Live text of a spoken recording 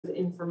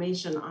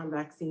information on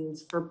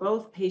vaccines for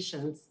both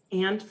patients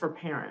and for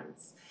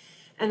parents.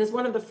 And as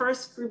one of the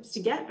first groups to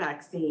get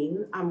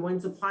vaccine, when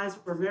supplies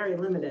were very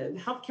limited,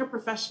 healthcare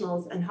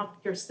professionals and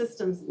healthcare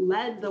systems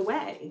led the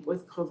way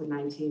with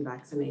COVID-19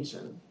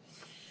 vaccination.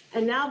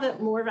 And now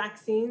that more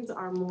vaccines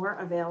are more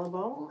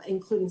available,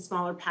 including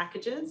smaller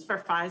packages for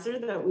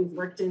Pfizer that we've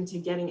worked into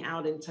getting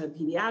out into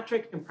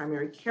pediatric and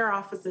primary care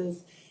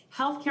offices,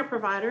 healthcare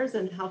providers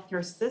and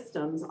healthcare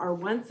systems are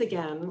once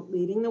again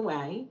leading the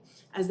way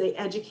as they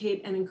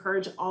educate and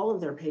encourage all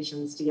of their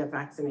patients to get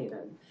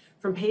vaccinated,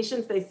 from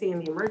patients they see in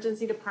the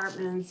emergency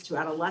departments to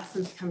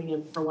adolescents coming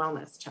in for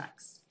wellness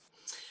checks.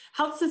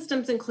 Health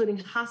systems, including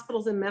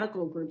hospitals and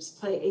medical groups,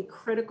 play a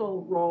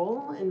critical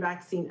role in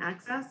vaccine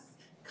access,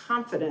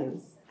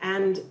 confidence,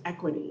 and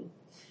equity.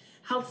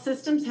 Health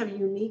systems have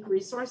unique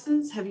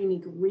resources, have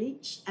unique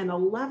reach, and a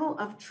level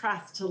of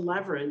trust to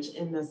leverage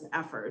in this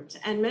effort.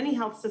 And many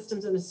health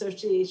systems and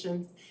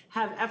associations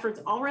have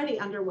efforts already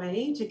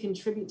underway to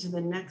contribute to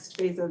the next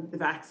phase of the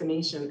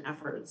vaccination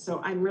effort.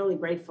 So I'm really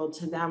grateful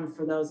to them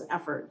for those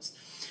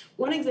efforts.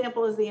 One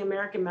example is the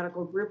American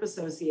Medical Group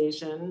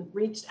Association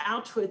reached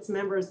out to its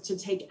members to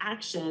take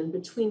action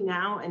between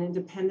now and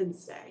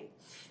Independence Day.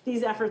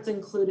 These efforts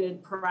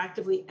included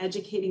proactively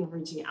educating and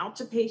reaching out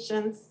to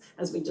patients,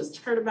 as we just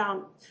heard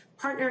about,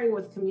 partnering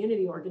with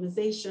community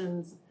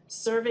organizations,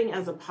 serving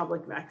as a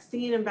public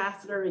vaccine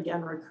ambassador,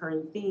 again,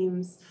 recurring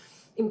themes,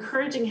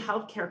 encouraging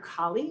healthcare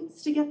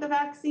colleagues to get the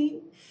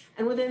vaccine,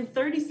 and within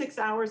 36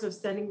 hours of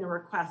sending the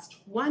request,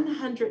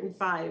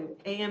 105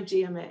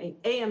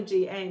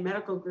 AMGA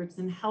medical groups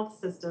and health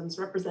systems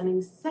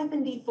representing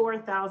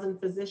 74,000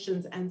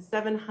 physicians and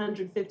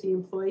 750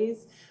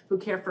 employees who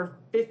care for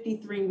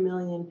 53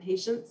 million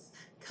patients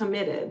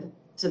committed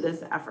to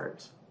this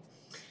effort.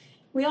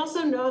 We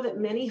also know that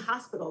many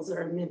hospitals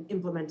are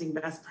implementing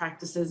best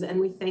practices, and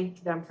we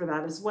thank them for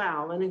that as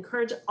well, and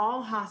encourage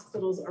all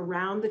hospitals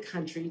around the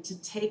country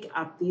to take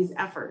up these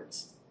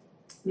efforts.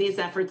 These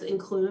efforts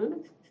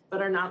include,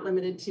 but are not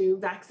limited to,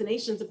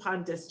 vaccinations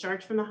upon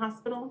discharge from the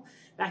hospital,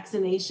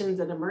 vaccinations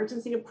at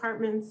emergency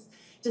departments,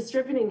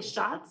 distributing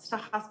shots to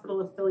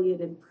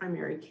hospital-affiliated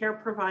primary care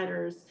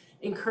providers,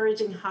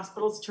 encouraging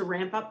hospitals to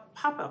ramp up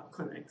pop-up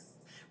clinics,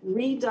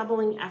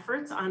 redoubling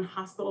efforts on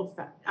hospital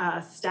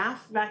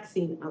staff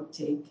vaccine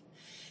uptake.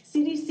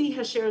 CDC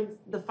has shared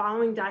the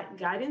following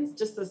guidance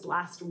just this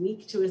last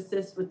week to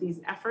assist with these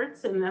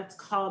efforts, and that's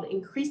called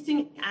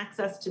Increasing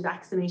Access to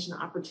Vaccination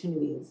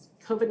Opportunities,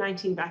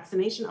 COVID-19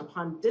 vaccination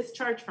upon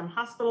discharge from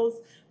hospitals,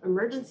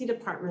 emergency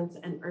departments,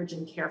 and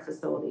urgent care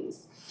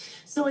facilities.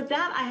 So with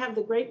that, I have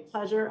the great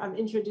pleasure of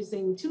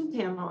introducing two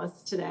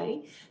panelists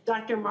today,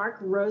 Dr. Mark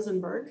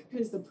Rosenberg,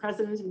 who's the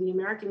president of the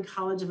American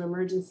College of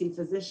Emergency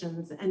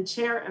Physicians and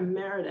chair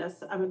emeritus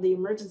of the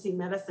emergency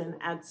medicine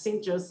at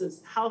St.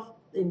 Joseph's Health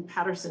in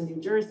Paterson, New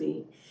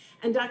Jersey,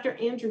 and Dr.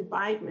 Andrew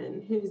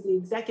Beidman, who's the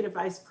executive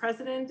vice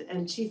president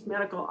and chief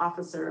medical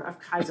officer of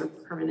Kaiser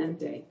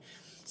Permanente.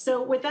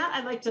 So with that,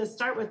 I'd like to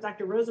start with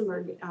Dr.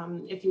 Rosenberg,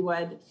 if you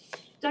would.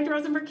 Dr.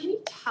 Rosenberg, can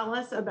you tell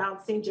us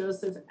about St.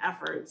 Joseph's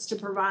efforts to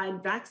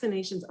provide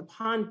vaccinations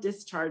upon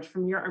discharge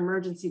from your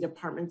emergency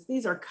departments?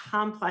 These are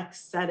complex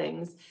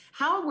settings.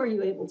 How were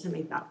you able to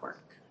make that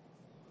work?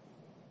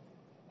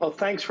 Well,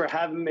 thanks for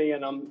having me,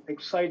 and I'm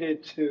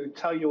excited to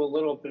tell you a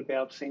little bit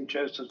about St.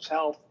 Joseph's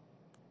Health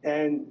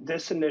and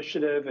this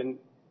initiative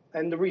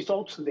and the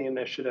results of the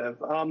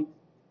initiative.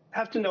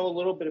 Have to know a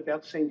little bit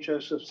about St.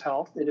 Joseph's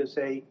Health. It is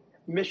a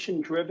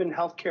mission-driven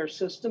healthcare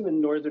system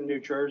in northern New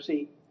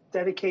Jersey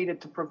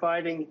dedicated to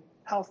providing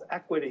health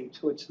equity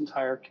to its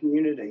entire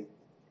community.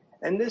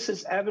 And this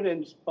is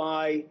evidenced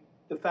by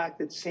the fact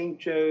that St.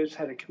 Joe's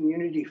had a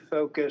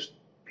community-focused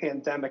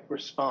pandemic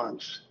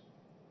response.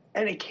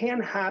 And it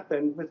can't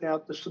happen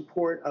without the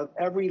support of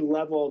every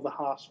level of the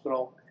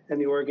hospital and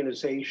the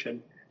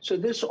organization. So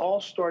this all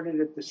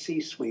started at the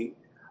C-suite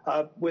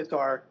with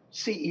our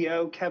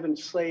CEO, Kevin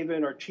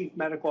Slavin, our Chief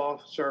Medical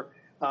Officer,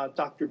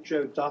 Dr.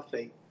 Joe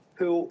Duffy,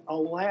 who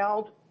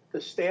allowed the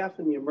staff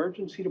in the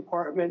emergency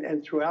department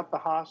and throughout the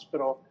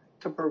hospital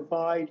to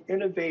provide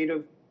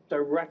innovative,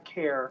 direct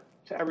care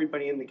to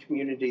everybody in the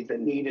community that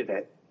needed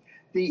it.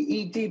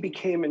 The ED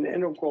became an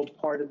integral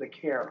part of the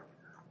care.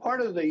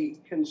 Part of the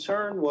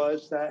concern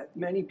was that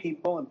many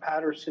people in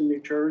Paterson, New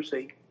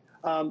Jersey,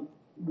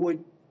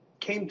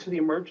 came to the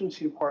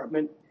emergency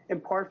department in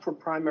part for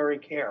primary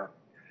care.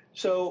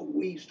 So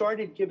we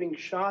started giving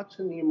shots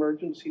in the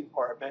emergency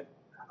department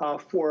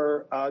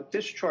for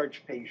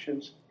discharge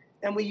patients,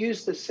 and we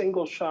used a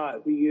single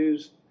shot. We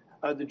used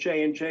the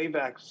J&J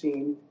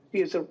vaccine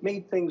because it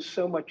made things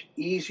so much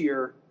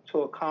easier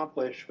to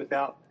accomplish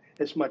without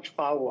as much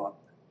follow-up.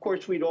 Of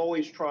course, we'd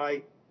always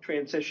try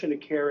transition to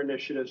care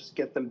initiatives to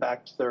get them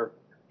back to their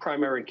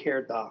primary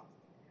care doc.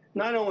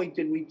 Not only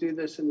did we do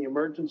this in the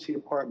emergency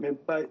department,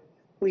 but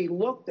we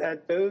looked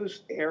at those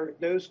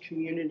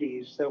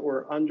communities that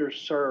were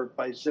underserved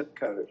by zip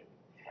code.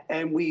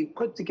 And we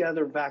put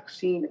together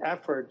vaccine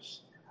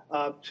efforts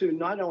to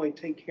not only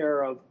take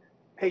care of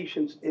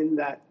patients in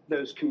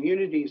those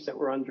communities that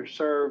were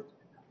underserved,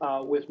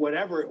 with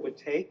whatever it would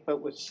take,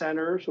 but with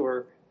centers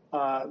or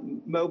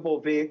mobile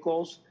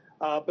vehicles,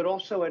 but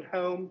also at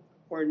home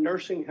or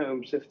nursing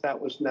homes if that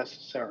was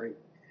necessary.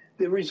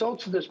 The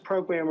results of this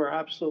program are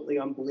absolutely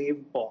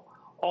unbelievable.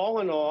 All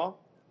in all,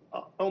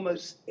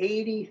 almost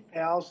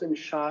 80,000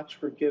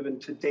 shots were given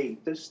to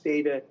date. This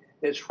data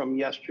is from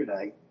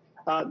yesterday.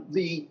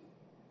 The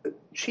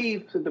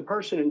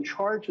person in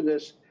charge of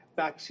this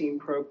vaccine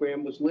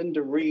program was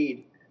Linda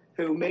Reed,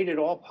 who made it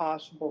all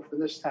possible for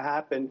this to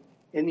happen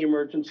in the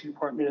emergency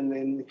department and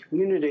in the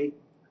community.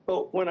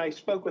 But when I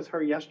spoke with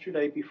her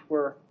yesterday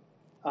before,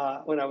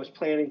 when I was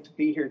planning to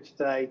be here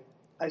today,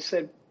 I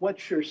said,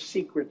 "What's your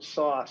secret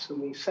sauce?"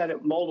 And we said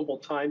it multiple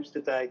times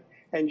today.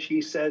 And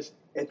she says,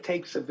 "It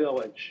takes a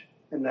village."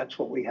 And that's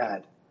what we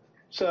had.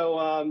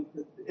 So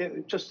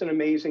just an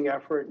amazing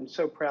effort, and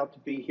so proud to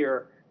be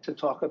here to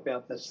talk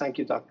about this. Thank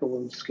you, Dr.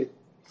 Walensky.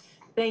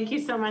 Thank you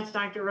so much,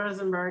 Dr.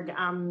 Rosenberg.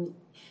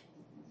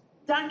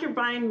 Dr.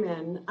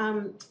 Beinman,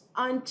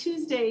 on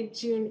Tuesday,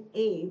 June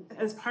 8th,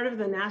 as part of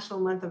the National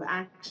Month of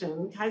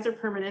Action, Kaiser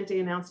Permanente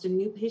announced a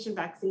new patient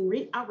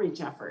vaccine outreach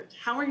effort.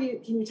 Can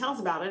you tell us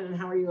about it, and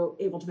how are you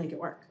able to make it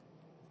work?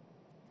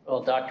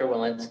 Well, Dr.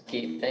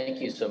 Walensky, thank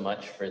you so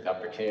much for the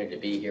opportunity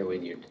to be here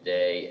with you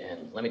today.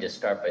 And let me just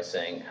start by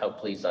saying how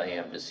pleased I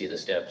am to see the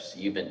steps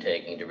you've been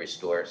taking to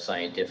restore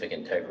scientific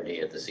integrity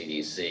at the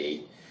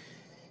CDC.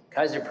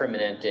 Kaiser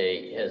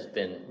Permanente has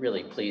been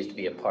really pleased to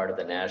be a part of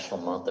the National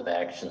Month of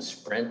Action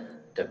sprint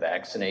to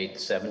vaccinate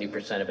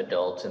 70% of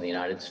adults in the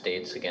United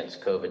States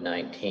against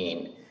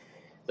COVID-19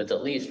 with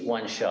at least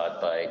one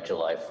shot by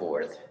July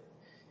 4th.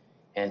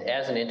 And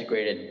as an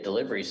integrated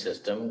delivery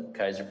system,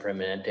 Kaiser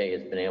Permanente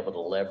has been able to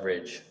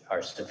leverage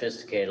our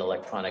sophisticated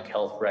electronic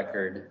health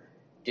record,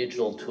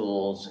 digital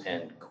tools,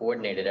 and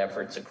coordinated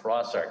efforts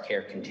across our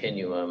care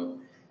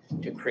continuum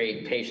to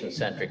create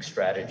patient-centric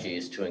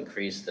strategies to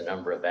increase the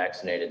number of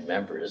vaccinated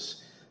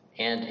members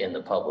and in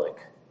the public.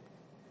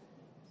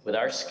 With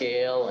our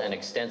scale and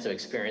extensive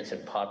experience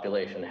in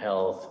population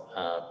health,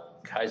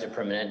 Kaiser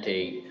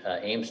Permanente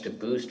aims to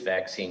boost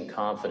vaccine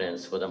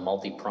confidence with a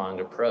multi-pronged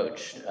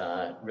approach,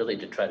 really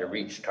to try to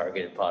reach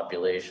targeted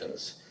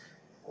populations.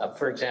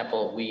 For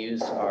example, we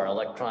use our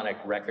electronic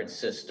record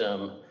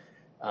system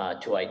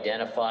to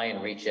identify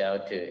and reach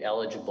out to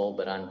eligible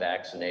but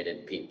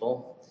unvaccinated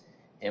people.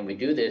 And we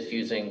do this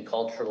using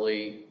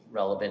culturally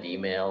relevant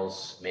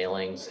emails,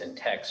 mailings, and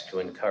text to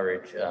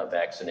encourage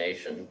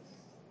vaccination.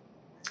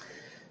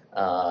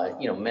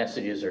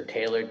 Messages are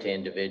tailored to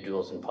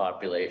individuals and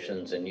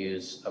populations and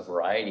use a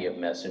variety of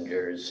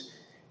messengers,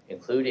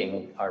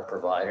 including our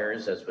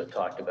providers, as we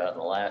talked about in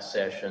the last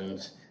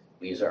sessions.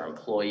 We use our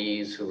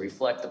employees who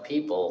reflect the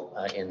people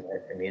in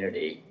their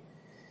community.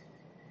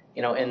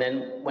 And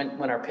then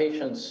when our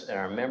patients and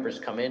our members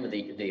come into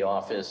the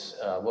office,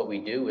 what we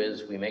do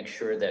is we make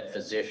sure that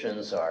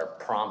physicians are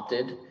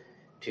prompted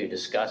to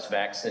discuss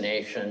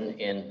vaccination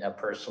in a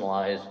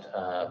personalized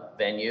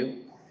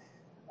venue.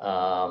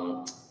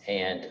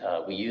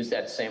 We use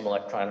that same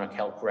electronic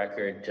health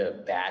record to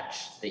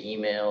batch the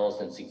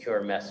emails and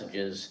secure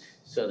messages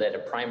so that a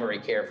primary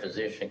care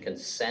physician can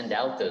send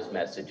out those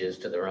messages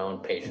to their own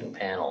patient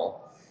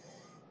panel.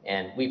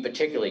 And we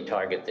particularly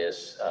target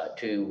this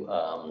to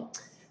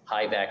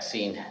high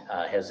vaccine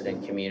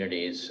hesitant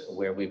communities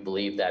where we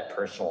believe that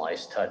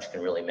personalized touch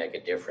can really make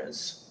a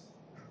difference.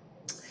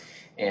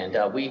 And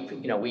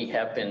we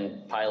have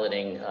been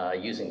piloting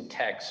using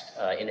text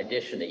in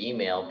addition to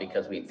email,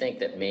 because we think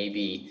that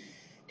maybe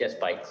just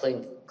by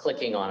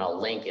clicking on a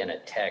link in a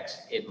text,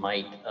 it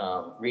might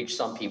reach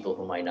some people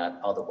who might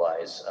not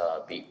otherwise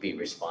be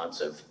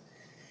responsive.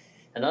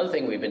 Another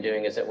thing we've been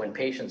doing is that when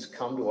patients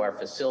come to our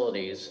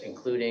facilities,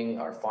 including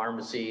our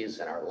pharmacies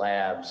and our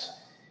labs,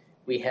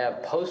 we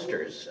have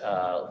posters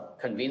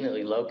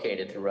conveniently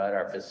located throughout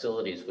our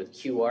facilities with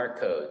QR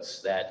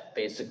codes that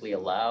basically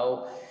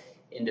allow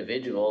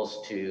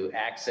individuals to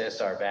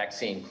access our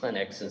vaccine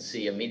clinics and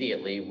see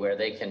immediately where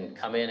they can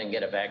come in and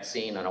get a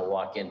vaccine on a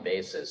walk-in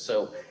basis.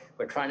 So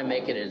we're trying to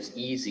make it as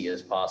easy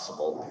as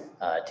possible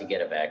to get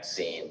a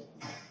vaccine.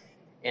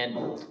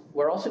 And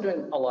we're also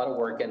doing a lot of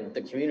work in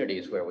the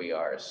communities where we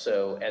are.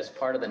 So as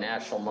part of the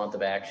National Month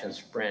of Action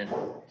Sprint,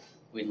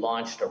 we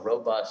launched a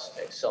robust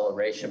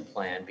acceleration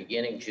plan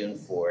beginning June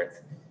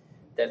 4th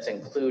that's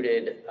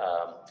included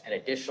an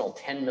additional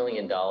 $10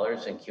 million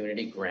in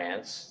community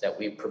grants that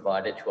we've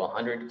provided to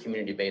 100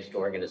 community-based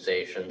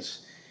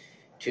organizations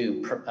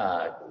to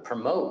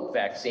promote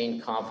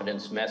vaccine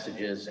confidence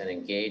messages and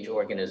engage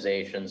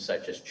organizations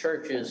such as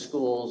churches,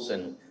 schools,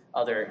 and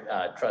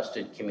other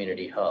trusted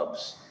community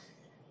hubs.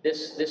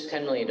 This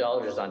 $10 million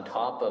is on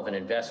top of an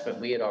investment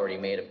we had already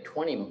made of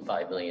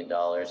 $25 million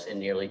in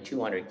nearly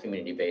 200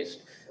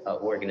 community-based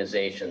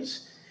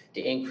organizations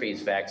to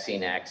increase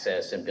vaccine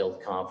access and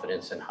build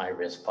confidence in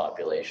high-risk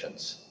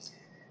populations.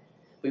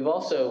 We've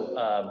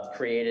also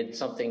created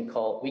something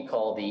we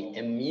call the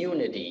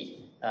immunity,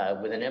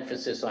 with an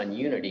emphasis on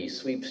unity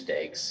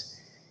sweepstakes.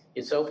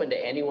 It's open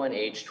to anyone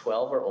age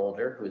 12 or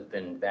older who's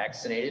been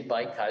vaccinated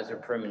by Kaiser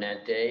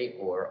Permanente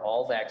or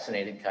all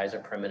vaccinated Kaiser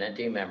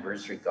Permanente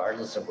members,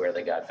 regardless of where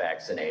they got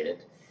vaccinated.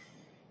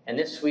 And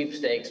this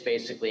sweepstakes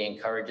basically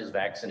encourages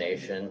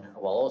vaccination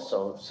while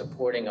also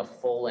supporting a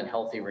full and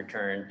healthy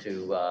return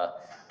to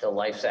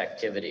life's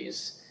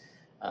activities.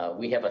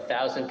 We have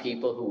 1,000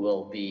 people who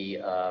will be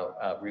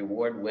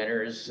reward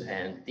winners,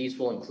 and these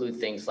will include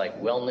things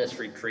like wellness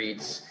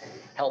retreats,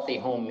 healthy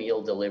home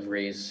meal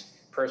deliveries,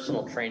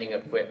 personal training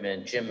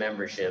equipment, gym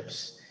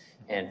memberships,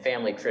 and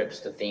family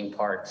trips to theme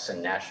parks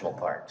and national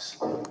parks.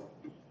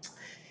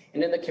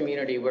 And in the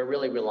community, we're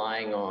really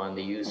relying on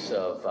the use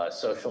of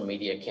social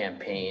media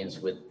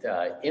campaigns with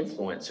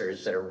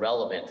influencers that are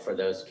relevant for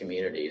those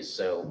communities.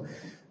 So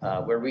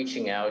we're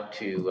reaching out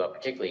to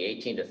particularly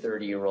 18 to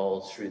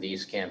 30-year-olds through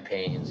these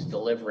campaigns,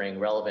 delivering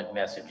relevant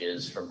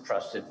messages from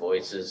trusted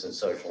voices and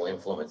social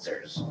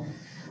influencers.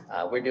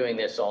 We're doing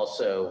this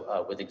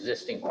also with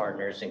existing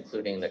partners,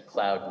 including the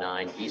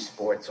Cloud9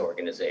 esports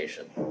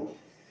organization.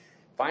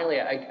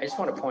 Finally, I just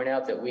want to point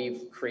out that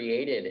we've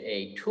created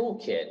a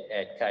toolkit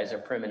at Kaiser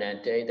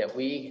Permanente that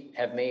we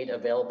have made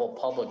available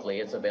publicly.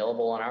 It's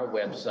available on our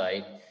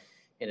website,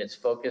 and it's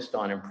focused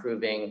on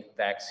improving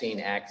vaccine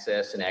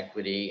access and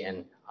equity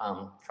and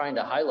trying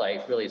to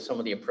highlight really some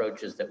of the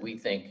approaches that we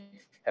think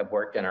have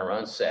worked in our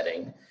own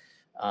setting.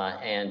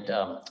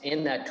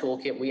 In that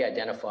toolkit, we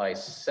identify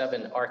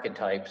 7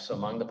 archetypes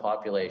among the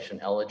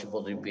population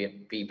eligible to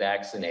be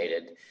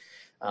vaccinated,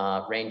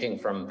 ranging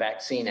from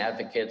vaccine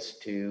advocates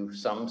to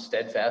some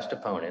steadfast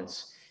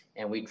opponents.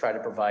 And we try to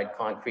provide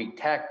concrete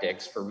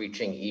tactics for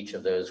reaching each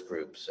of those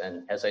groups.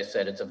 And as I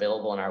said, it's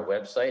available on our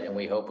website, and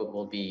we hope it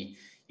will be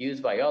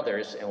used by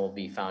others and will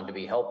be found to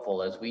be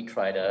helpful as we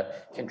try to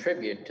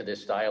contribute to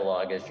this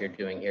dialogue as you're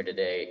doing here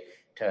today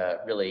to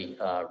really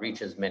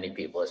reach as many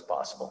people as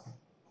possible.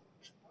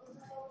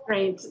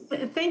 Great.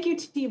 Thank you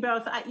to you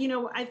both.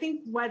 I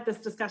think what this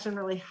discussion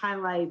really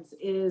highlights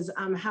is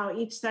how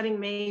each setting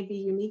may be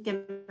unique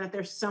and that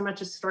there's so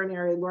much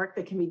extraordinary work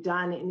that can be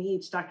done in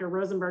each. Dr.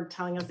 Rosenberg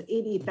telling us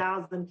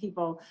 80,000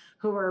 people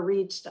who were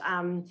reached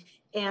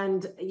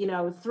and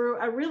through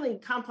a really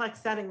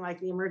complex setting like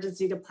the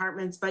emergency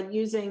departments, but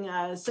using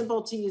a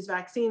simple to use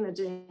vaccine, the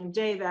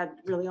J&J, that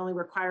really only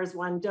requires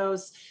 1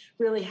 dose,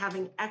 really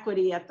having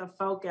equity at the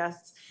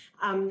focus.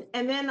 And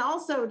then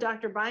also,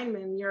 Dr.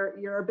 Beinman,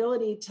 your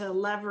ability to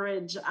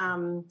leverage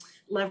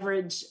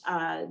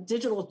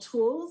digital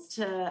tools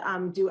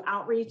to do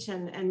outreach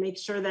and make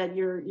sure that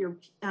you're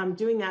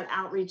doing that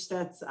outreach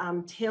that's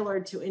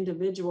tailored to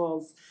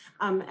individuals,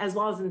 as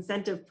well as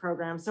incentive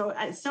programs. So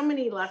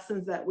many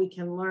lessons that we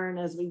can learn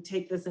as we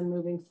take this and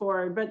moving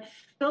forward. But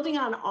building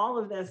on all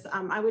of this,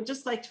 I would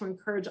just like to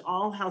encourage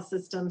all health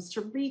systems to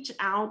reach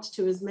out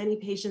to as many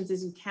patients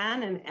as you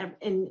can and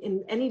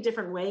in any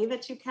different way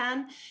that you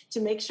can, to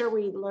make sure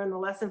we learn the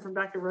lesson from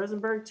Dr.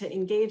 Rosenberg, to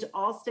engage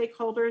all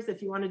stakeholders.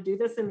 If you want to do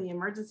this in the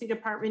emergency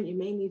department, you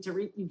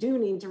do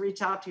need to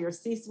reach out to your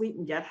C-suite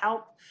and get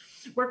help.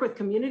 Work with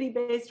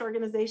community-based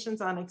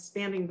organizations on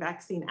expanding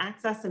vaccine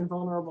access in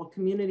vulnerable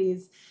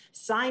communities.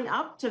 Sign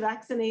up to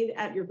vaccinate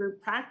at your group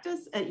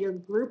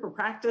or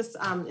practice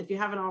if you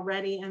haven't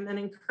already, and then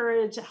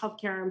encourage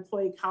healthcare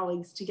employee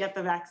colleagues to get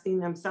the vaccine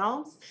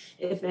themselves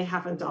if they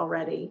haven't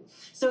already.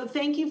 So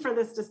thank you for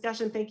this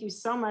discussion. Thank you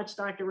so much,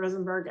 Dr.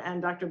 Rosenberg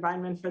and Dr.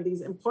 Beinman, for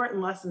these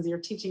important lessons you're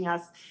teaching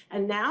us.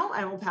 And now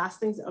I will pass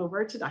things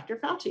over to Dr.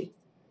 Fauci.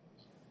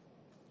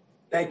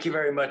 Thank you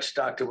very much,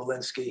 Dr.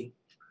 Walensky.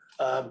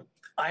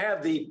 I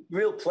have the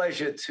real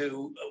pleasure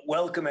to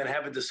welcome and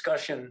have a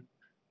discussion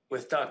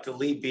with Dr.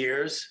 Lee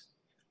Beers,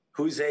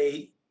 who's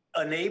a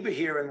neighbor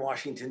here in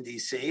Washington,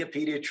 D.C., a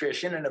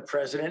pediatrician and a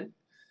president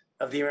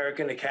of the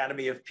American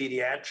Academy of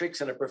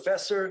Pediatrics and a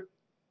professor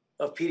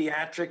of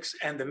pediatrics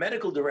and the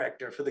medical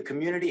director for the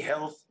community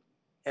health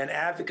and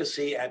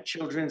advocacy at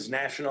Children's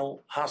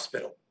National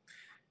Hospital.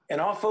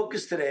 And our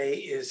focus today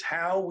is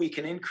how we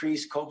can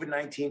increase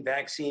COVID-19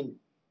 vaccine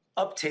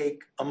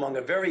uptake among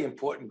a very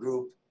important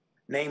group,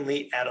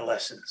 namely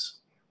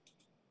adolescents.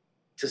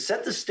 To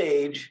set the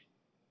stage,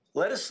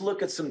 let us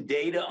look at some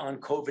data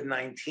on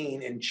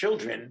COVID-19 in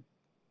children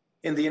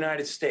in the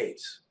United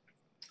States.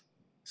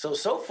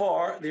 So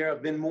far, there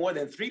have been more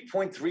than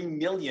 3.3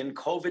 million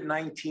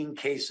COVID-19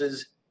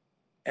 cases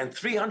and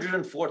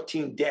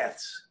 314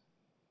 deaths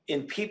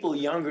in people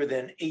younger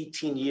than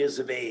 18 years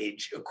of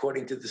age,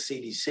 according to the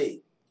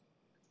CDC.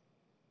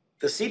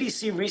 The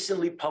CDC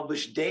recently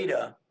published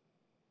data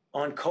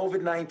on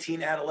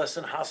COVID-19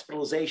 adolescent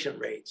hospitalization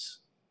rates.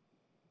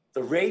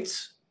 The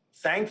rates,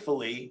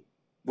 thankfully,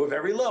 were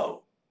very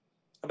low,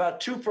 about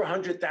 2 per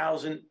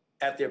 100,000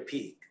 at their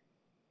peak.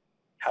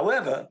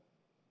 However,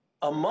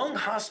 among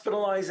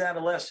hospitalized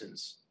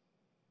adolescents,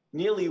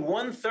 nearly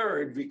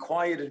 1/3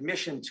 required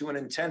admission to an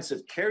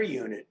intensive care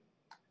unit,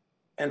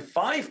 and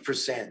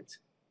 5%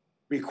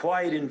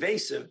 required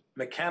invasive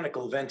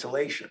mechanical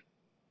ventilation.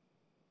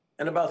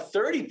 And about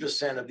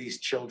 30% of these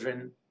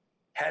children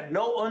had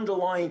no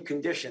underlying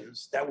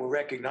conditions that were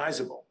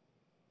recognizable.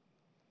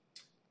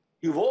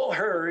 You've all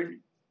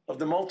heard of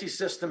the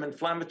multisystem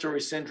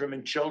inflammatory syndrome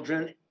in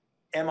children,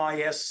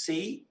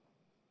 MIS-C,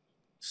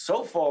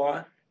 so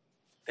far,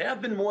 there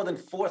have been more than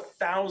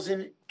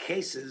 4,000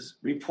 cases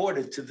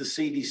reported to the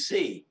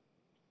CDC.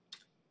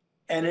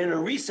 And in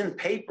a recent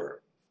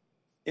paper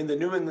in the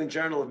New England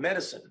Journal of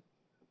Medicine,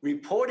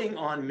 reporting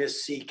on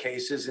MIS-C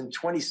cases in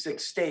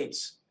 26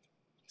 states,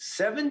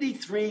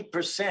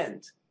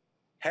 73%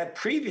 had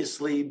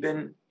previously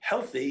been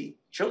healthy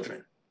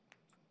children.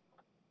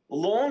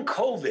 Long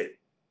COVID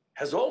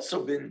has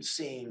also been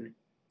seen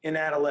in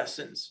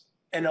adolescents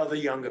and other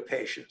younger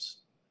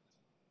patients.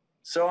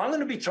 So I'm going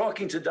to be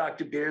talking to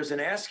Dr. Beers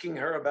and asking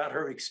her about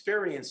her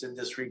experience in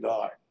this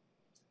regard.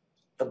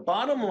 The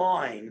bottom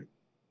line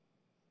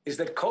is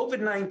that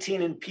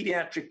COVID-19 in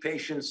pediatric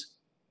patients,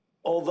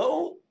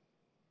 although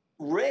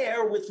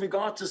rare with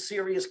regard to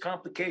serious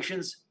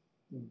complications,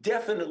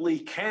 definitely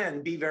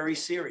can be very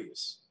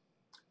serious.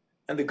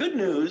 And the good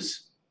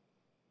news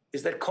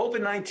is that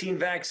COVID-19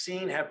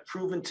 vaccine have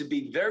proven to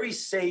be very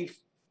safe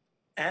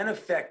and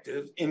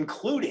effective,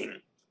 including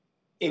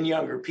in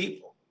younger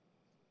people.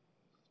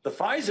 The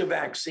Pfizer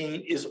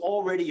vaccine is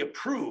already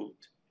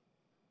approved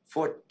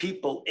for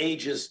people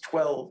ages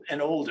 12 and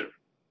older.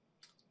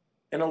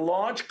 In a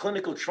large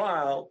clinical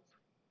trial,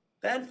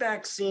 that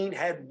vaccine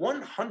had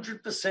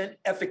 100%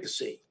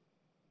 efficacy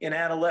in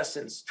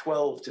adolescents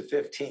 12 to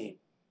 15.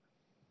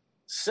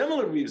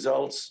 Similar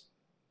results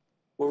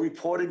were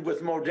reported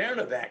with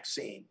Moderna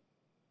vaccine,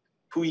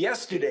 who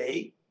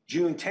yesterday,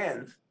 June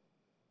 10th,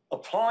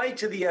 applied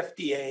to the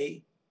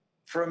FDA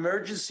for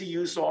emergency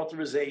use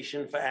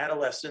authorization for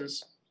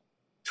adolescents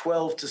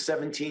 12 to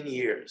 17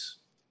 years.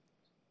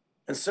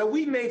 And so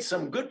we made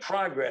some good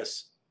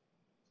progress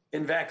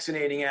in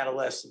vaccinating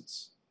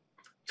adolescents.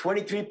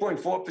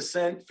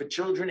 23.4% for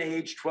children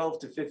aged 12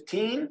 to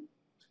 15,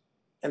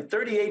 and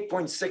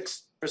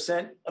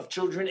 38.6% of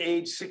children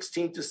aged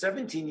 16 to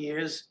 17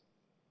 years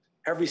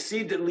have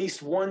received at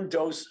least one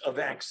dose of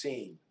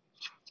vaccine.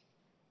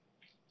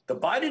 The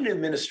Biden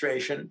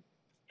administration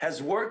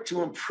has worked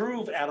to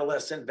improve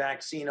adolescent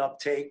vaccine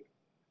uptake,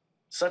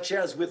 such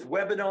as with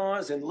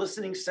webinars and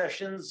listening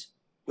sessions,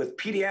 with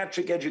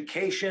pediatric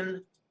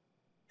education,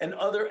 and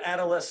other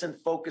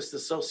adolescent-focused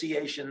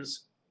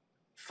associations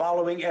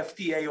following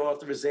FDA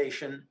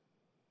authorization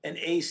and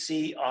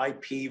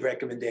ACIP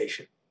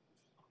recommendation.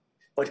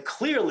 But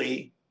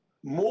clearly,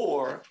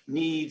 more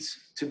needs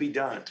to be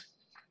done.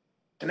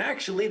 And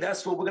actually,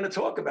 that's what we're going to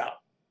talk about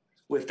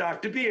with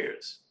Dr.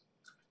 Beers.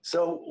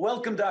 So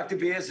welcome, Dr.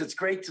 Beers. It's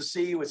great to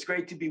see you. It's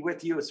great to be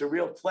with you. It's a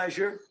real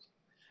pleasure.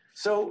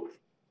 So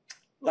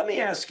let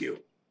me ask you,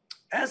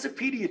 as a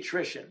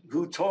pediatrician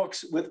who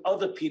talks with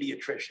other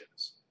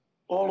pediatricians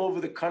all over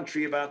the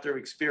country about their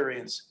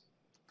experience,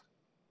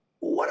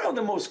 what are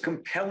the most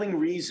compelling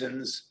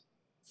reasons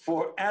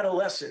for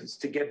adolescents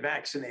to get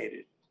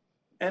vaccinated?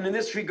 And in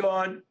this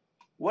regard,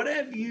 what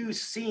have you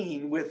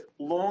seen with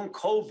long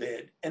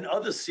COVID and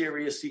other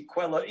serious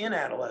sequelae in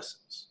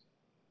adolescents?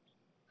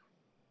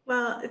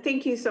 Well,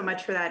 thank you so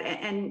much for that.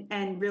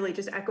 And really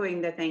just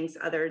echoing the thanks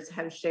others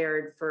have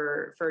shared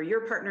for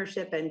your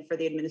partnership and for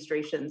the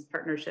administration's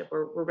partnership.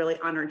 We're really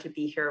honored to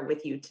be here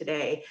with you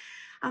today.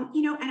 And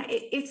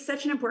it's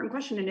such an important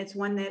question, and it's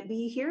one that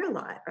we hear a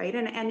lot, right?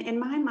 And in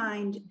my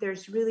mind,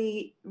 there's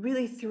really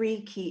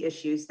three key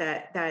issues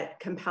that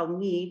compel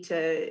me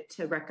to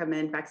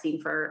recommend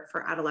vaccine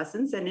for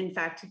adolescents. And in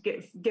fact,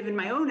 given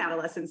my own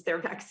adolescents, their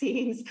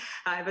vaccines,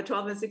 I have a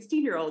 12 and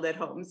 16-year-old at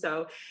home.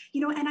 So,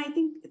 and I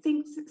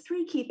think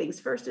three key things.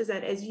 First is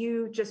that, as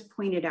you just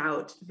pointed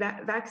out,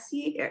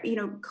 vaccine,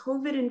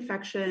 COVID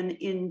infection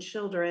in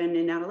children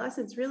and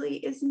adolescents really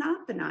is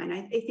not benign.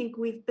 I think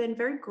we've been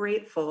very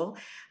grateful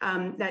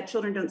that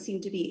children don't seem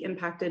to be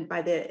impacted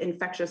by the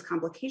infectious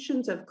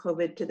complications of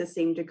COVID to the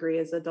same degree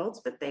as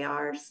adults, but they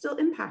are still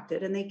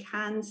impacted and they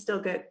can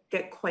still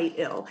get quite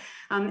ill.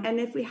 And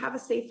if we have a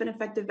safe and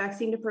effective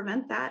vaccine to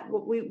prevent that,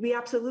 we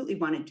absolutely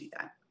want to do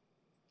that.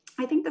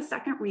 I think the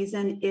second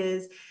reason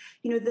is,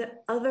 the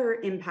other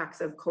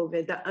impacts of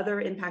COVID, the other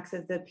impacts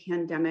of the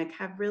pandemic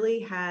have really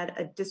had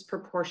a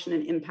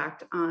disproportionate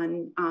impact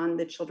on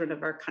the children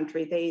of our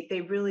country.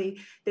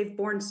 They've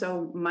borne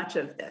so much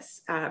of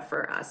this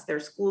for us. Their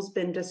school's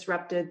been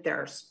disrupted,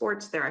 their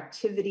sports, their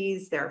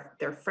activities,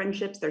 their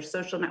friendships, their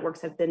social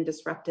networks have been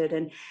disrupted.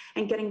 And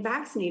getting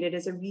vaccinated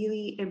is a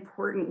really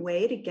important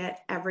way to get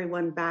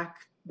everyone back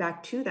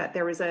to that.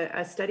 There was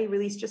a study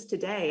released just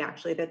today,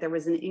 actually, that there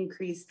was an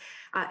increase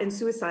in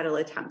suicidal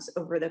attempts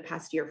over the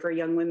past year for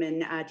young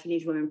women,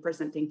 teenage women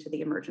presenting to the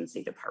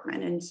emergency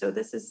department. And so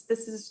this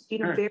is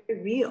very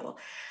real.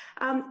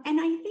 And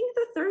I think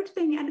the third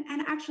thing,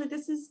 and actually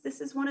this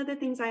is one of the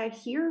things I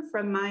hear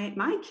from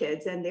my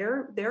kids and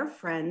their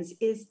friends,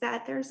 is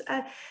that there's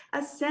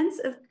a sense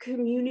of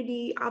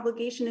community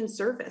obligation and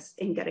service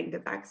in getting the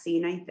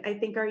vaccine. I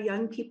think our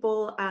young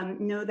people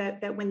know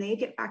that when they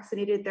get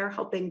vaccinated, they're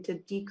helping to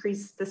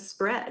decrease the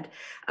spread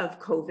of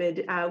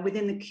COVID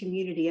within the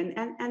community.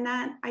 And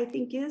that, I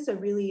think, is a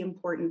really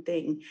important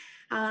thing.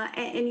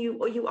 And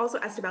you also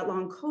asked about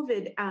long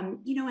COVID,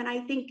 and I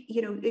think,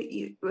 you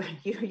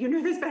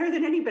know this better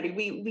than anybody.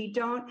 We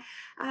don't,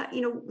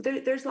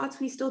 there's lots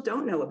we still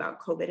don't know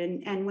about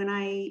COVID. And when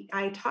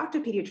I talk to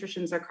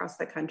pediatricians across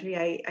the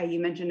country, you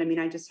mentioned,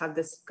 I just have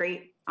this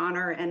great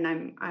honor,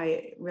 and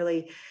I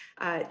really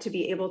to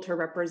be able to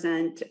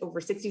represent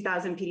over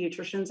 60,000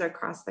 pediatricians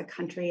across the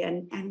country.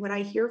 And what I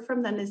hear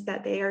from them is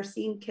that they are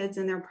seeing kids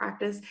in their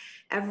practice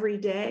every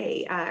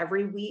day,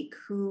 every week,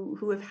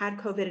 who have had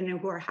COVID and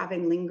who are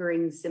having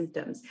lingering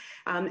symptoms.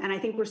 And I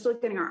think we're still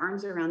getting our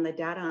arms around the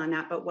data on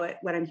that. But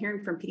what I'm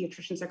hearing from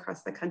pediatricians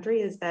across the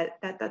country is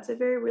that's a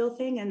very real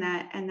thing, and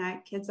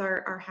that kids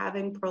are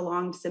having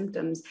prolonged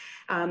symptoms.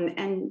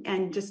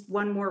 And just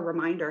one more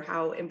reminder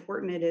how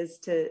important it is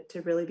to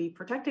really be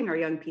protecting our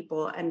young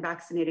people and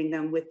vaccinating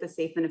them with the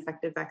safe and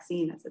effective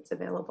vaccine as it's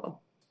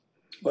available.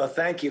 Well,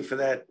 thank you for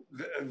that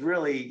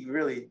really,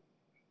 really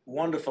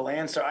wonderful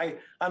answer.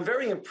 I'm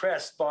very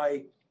impressed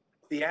by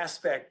the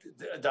aspect,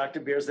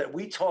 Dr. Beers, that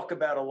we talk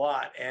about a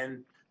lot.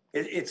 And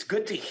it's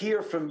good to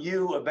hear from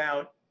you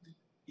about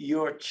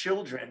your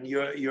children,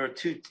 your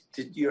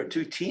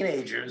two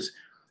teenagers,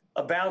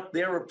 about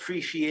their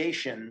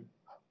appreciation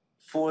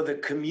for the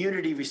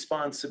community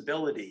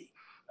responsibility.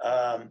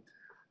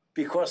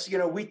 Because,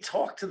 we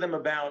talk to them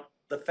about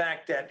the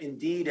fact that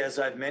indeed, as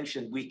I've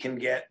mentioned,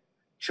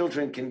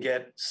 children can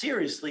get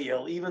seriously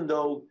ill, even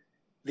though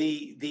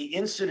the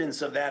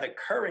incidence of that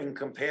occurring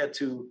compared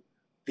to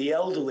the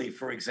elderly,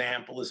 for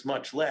example, is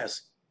much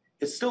less.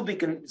 It still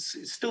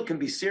can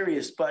be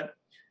serious, but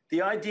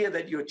the idea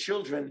that your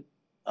children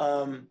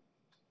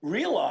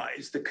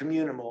realize the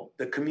communal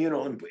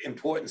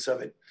importance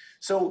of it.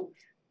 So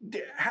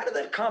how did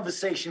that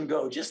conversation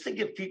go? Just to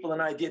give people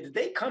an idea, did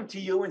they come to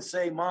you and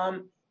say,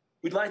 Mom,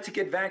 we'd like to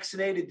get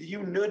vaccinated? Did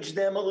you nudge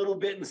them a little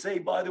bit and say,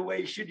 by the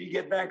way, should you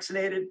get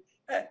vaccinated?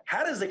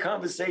 How does the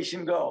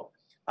conversation go?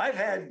 I've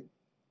had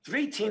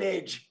 3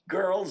 teenage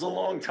girls a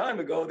long time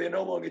ago. They're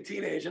no longer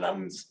teenage. And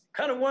I'm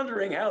kind of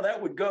wondering how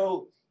that would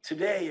go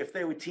today if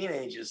they were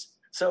teenagers.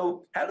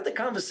 So how did the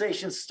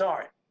conversation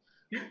start?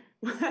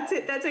 Well,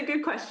 that's a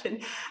good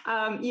question.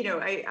 My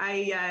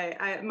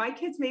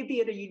kids may be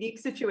in a unique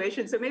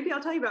situation, so maybe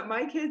I'll tell you about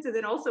my kids and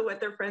then also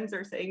what their friends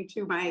are saying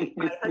too. My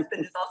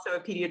husband is also a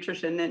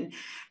pediatrician,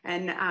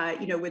 and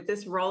with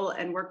this role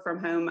and work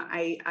from home,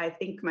 I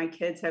think my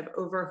kids have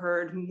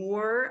overheard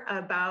more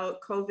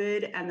about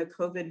COVID and the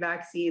COVID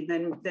vaccine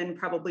than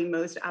probably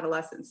most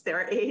adolescents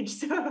their age.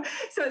 So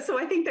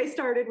I think they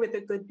started with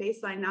a good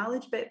baseline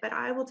knowledge, but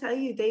I will tell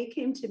you, they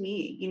came to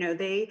me.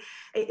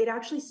 It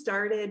actually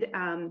started.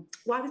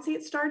 Well, I would say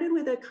it started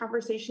with a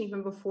conversation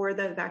even before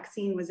the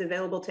vaccine was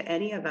available to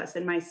any of us.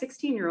 And my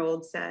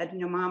 16-year-old said,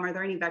 Mom, are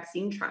there any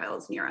vaccine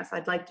trials near us?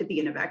 I'd like to be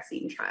in a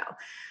vaccine trial.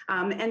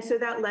 And so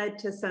that led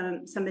to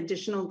some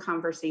additional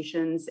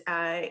conversations.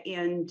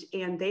 And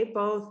they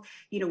both,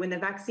 when the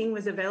vaccine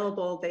was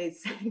available, they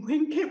said,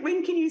 when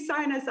can you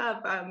sign us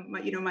up?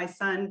 My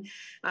son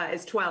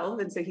is 12,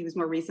 and so he was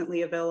more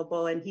recently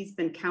available, and he's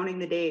been counting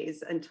the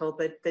days until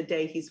the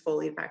day he's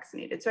fully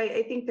vaccinated. So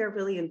I think they're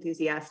really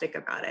enthusiastic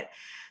about it.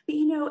 But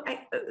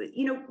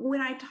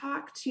when I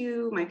talk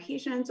to my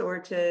patients or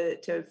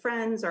to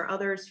friends or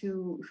others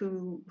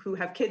who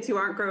have kids who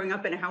aren't growing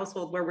up in a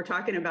household where we're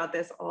talking about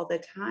this all the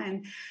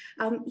time,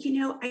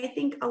 I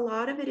think a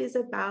lot of it is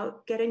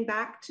about getting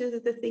back to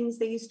the things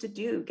they used to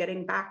do,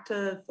 getting back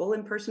to full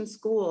in-person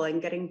school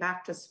and getting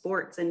back to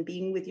sports and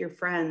being with your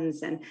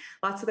friends. And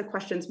lots of the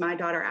questions my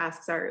daughter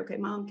asks are, okay,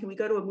 Mom, can we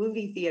go to a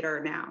movie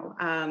theater now?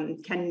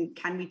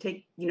 Can we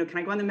take, can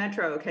I go on the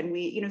metro? Can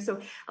we, so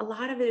a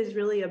lot of it is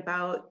really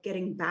about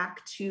getting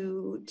back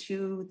to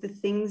the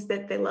things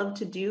that they love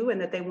to do and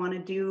that they want to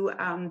do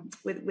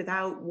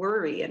without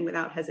worry and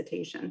without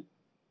hesitation.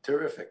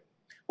 Terrific.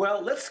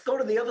 Well, let's go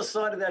to the other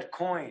side of that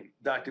coin,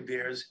 Dr.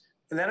 Beers,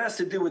 and that has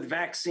to do with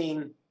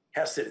vaccine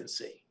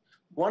hesitancy.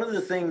 One of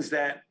the things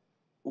that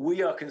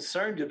we are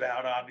concerned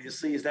about,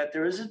 obviously, is that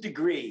there is a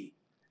degree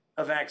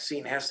of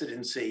vaccine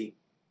hesitancy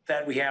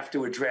that we have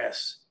to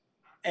address.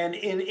 And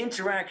in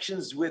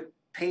interactions with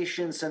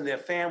patients and their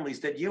families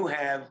that you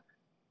have,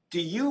 do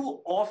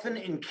you often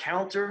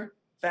encounter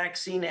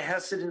vaccine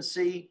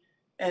hesitancy?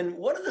 And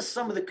what are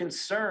some of the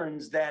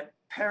concerns that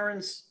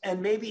parents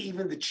and maybe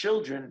even the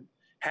children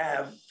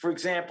have, for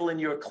example, in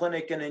your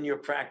clinic and in your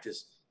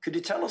practice? Could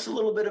you tell us a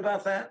little bit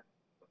about that?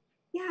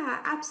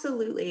 Yeah,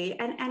 absolutely.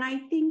 And I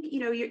think,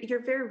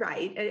 you're very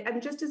right. And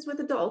just as with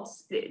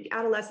adults,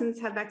 adolescents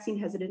have vaccine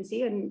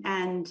hesitancy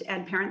and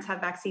parents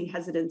have vaccine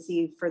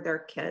hesitancy for their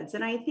kids.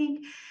 And I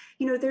think,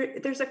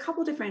 there's a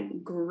couple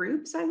different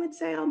groups, I would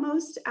say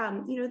almost.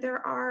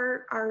 There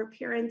are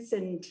parents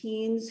and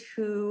teens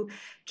who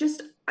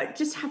just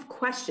have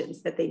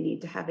questions that they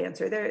need to have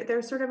answered.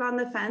 They're sort of on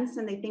the fence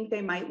and they think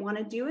they might want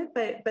to do it,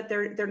 but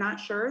they're not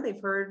sure.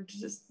 They've heard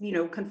just,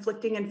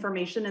 conflicting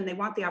information and they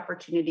want the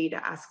opportunity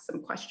to ask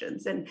some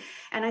questions. And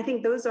I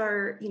think those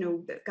are,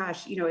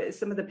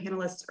 some of the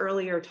panelists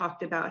earlier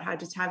talked about how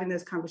just having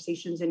those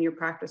conversations in your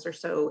practice are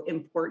so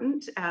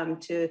important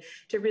to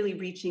really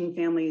reaching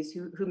families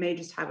who may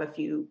just have a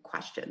few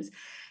questions.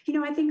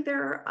 I think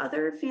there are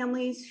other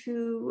families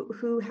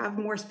who have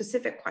more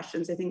specific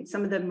questions. I think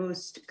some of the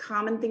most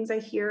common things I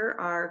hear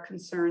are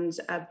concerns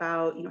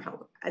about,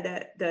 how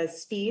the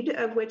speed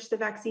of which the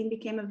vaccine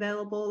became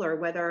available, or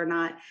whether or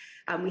not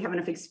we have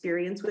enough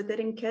experience with it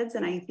in kids.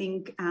 And I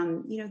think,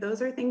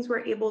 those are things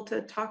we're able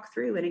to talk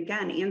through and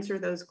again, answer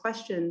those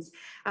questions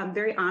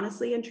very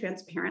honestly and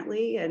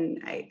transparently. And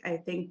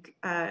I think,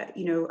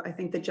 I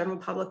think the general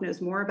public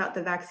knows more about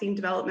the vaccine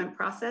development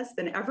process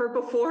than ever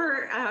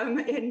before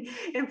in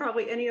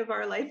probably any of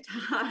our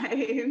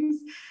lifetimes.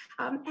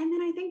 And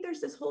then I think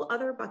there's this whole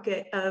other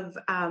bucket of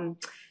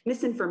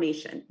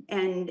misinformation,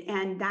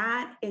 and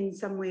that in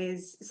some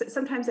ways,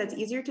 sometimes that's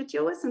easier to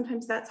deal with,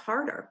 sometimes that's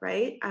harder,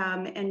 right?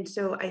 And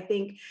so I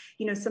think,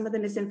 some of the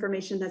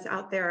misinformation that's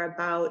out there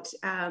about,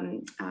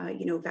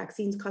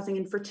 vaccines causing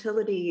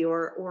infertility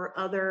or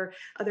other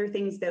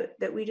things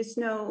that we just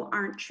know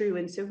aren't true.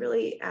 And so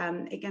really,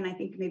 again, I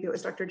think maybe it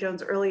was Dr.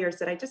 Jones earlier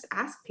said, I just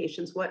ask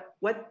patients, what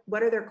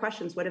are their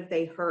questions? What have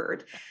they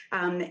heard?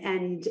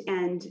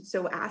 And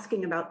so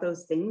asking about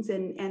those things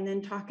and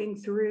then talking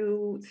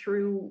through,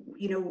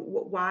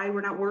 why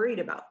we're not worried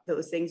about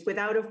those things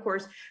without, of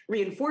course,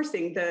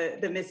 reinforcing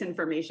the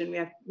misinformation.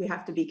 We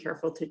have to be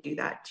careful to do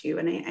that too.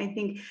 And I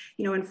think,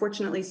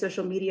 unfortunately,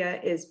 social media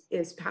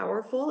is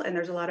powerful, and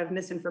there's a lot of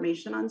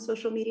misinformation on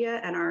social media,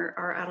 and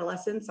our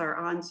adolescents are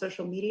on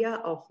social media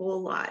a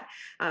whole lot.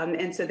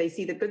 And so they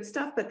see the good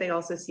stuff, but they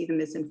also see the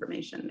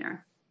misinformation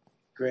there.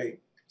 Great.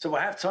 So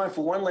I have time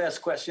for one last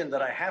question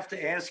that I have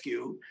to ask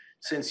you.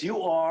 Since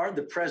you are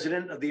the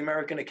president of the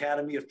American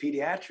Academy of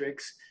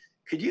Pediatrics,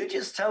 could you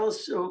just tell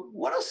us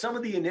what are some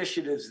of the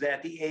initiatives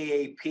that the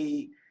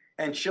AAP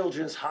and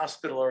Children's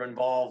Hospital are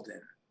involved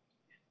in?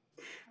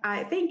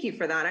 Thank you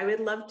for that. I would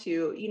love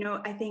to.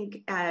 I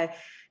think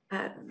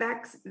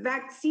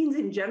vaccines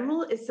in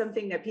general is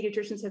something that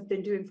pediatricians have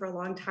been doing for a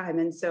long time,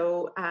 and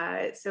so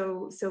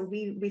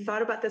we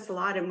thought about this a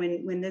lot. And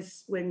when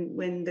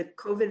the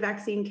COVID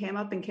vaccine came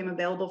up and came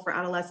available for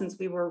adolescents,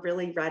 we were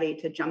really ready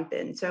to jump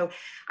in. So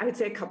I would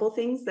say a couple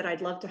things that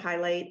I'd love to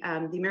highlight.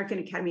 The American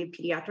Academy of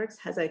Pediatrics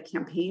has a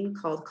campaign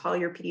called "Call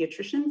Your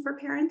Pediatrician" for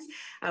parents.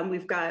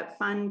 We've got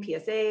fun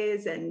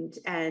PSAs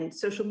and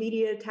social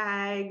media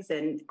tags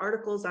and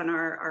articles on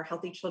our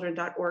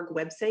healthychildren.org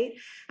website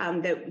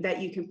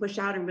that you can push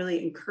out and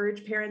really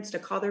encourage parents to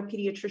call their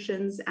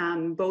pediatricians,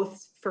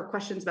 both for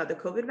questions about the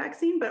COVID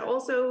vaccine, but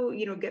also,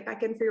 get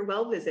back in for your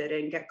well visit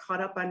and get caught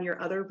up on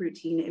your other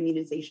routine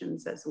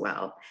immunizations as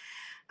well.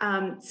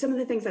 Some of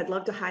the things I'd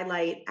love to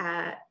highlight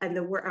and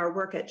our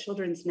work at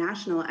Children's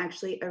National,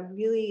 actually a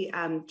really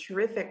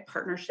terrific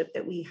partnership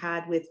that we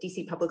had with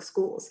DC Public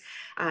Schools.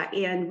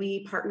 And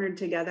we partnered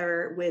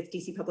together with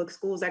DC Public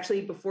Schools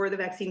actually before the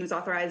vaccine was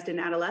authorized in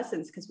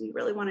adolescents, because we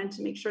really wanted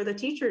to make sure the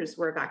teachers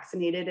were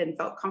vaccinated and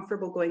felt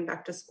comfortable going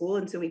back to school.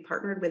 And so we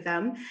partnered with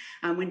them,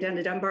 went down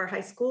to Dunbar High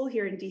School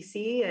here in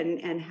DC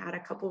and had a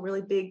couple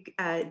really big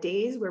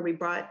days where we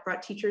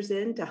brought teachers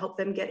in to help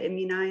them get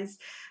immunized.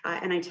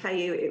 And I tell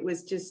you, it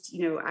was just,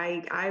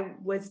 I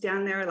was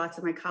down there, lots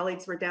of my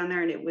colleagues were down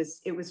there, and it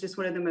was just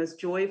one of the most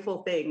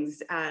joyful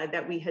things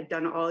that we had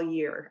done all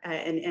year.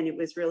 And it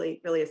was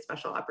really, really a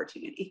special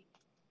opportunity.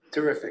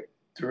 Terrific,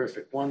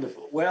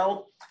 wonderful.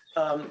 Well,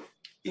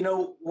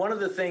 one of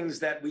the things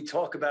that we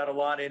talk about a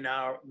lot in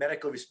our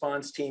medical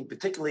response team,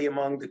 particularly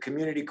among the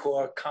community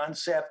core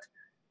concept,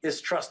 is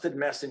trusted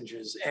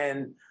messengers.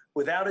 And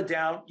without a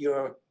doubt,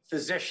 your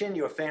physician,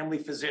 your family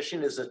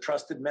physician is a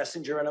trusted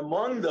messenger. And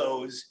among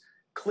those,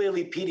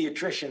 clearly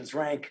pediatricians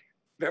rank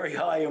very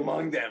high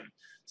among them.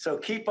 So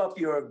keep up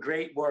your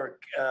great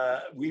work.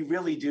 We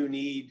really do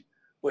need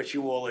what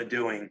you all are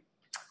doing.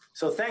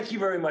 So thank you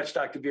very much,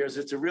 Dr. Beers.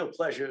 It's a real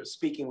pleasure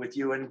speaking with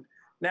you. And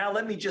now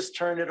let me just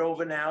turn it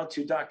over now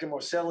to Dr.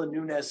 Marcela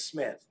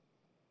Nunez-Smith.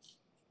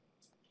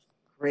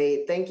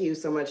 Great. Thank you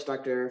so much,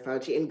 Dr.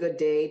 Fauci, and good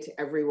day to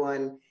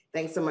everyone.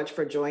 Thanks so much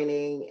for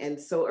joining, and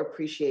so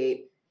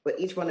appreciate what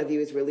each one of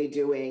you is really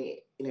doing,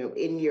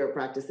 in your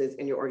practices,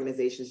 in your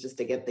organizations, just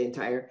to get the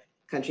entire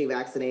country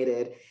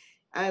vaccinated.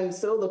 I'm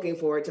so looking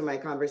forward to my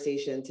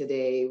conversation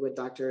today with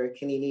Dr.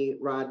 Kanini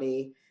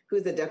Rodney,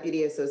 who's the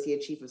Deputy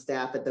Associate Chief of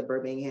Staff at the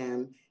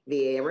Birmingham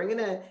VA. And we're going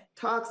to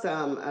talk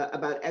some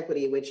about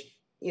equity, which,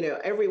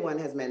 everyone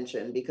has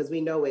mentioned, because we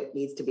know it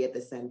needs to be at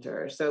the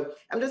center. So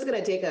I'm just going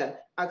to take a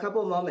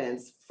couple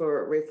moments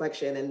for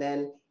reflection and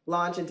then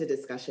launch into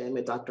discussion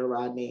with Dr.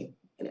 Rodney.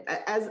 And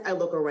as I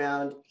look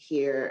around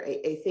here,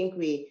 I think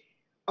we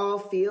all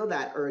feel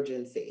that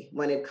urgency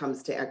when it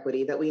comes to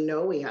equity, that we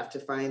know we have to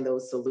find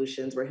those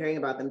solutions. We're hearing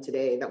about them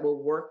today that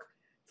will work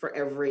for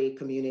every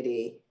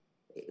community.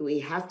 We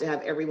have to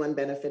have everyone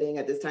benefiting.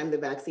 At this time, the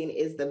vaccine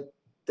is the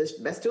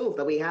best tool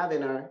that we have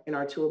in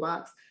our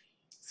toolbox.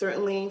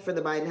 Certainly for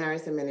the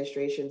Biden-Harris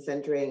administration,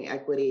 centering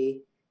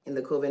equity in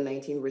the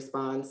COVID-19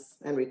 response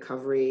and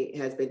recovery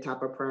has been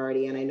top of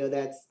priority. And I know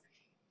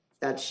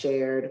that's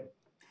shared.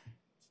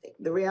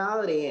 The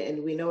reality,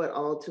 and we know it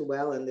all too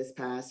well in this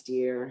past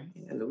year,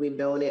 and we've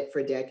known it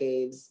for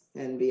decades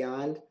and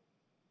beyond,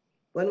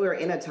 when we're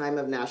in a time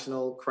of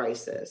national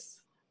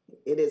crisis,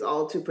 It is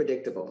all too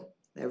predictable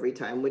every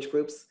time which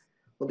groups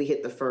will be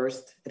hit the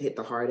first and hit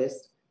the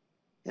hardest.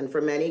 And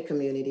for many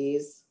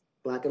communities,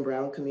 Black and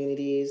Brown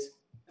communities,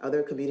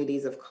 other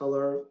communities of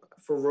color,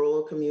 for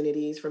rural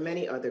communities, for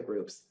many other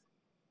groups,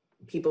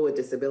 people with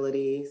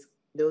disabilities,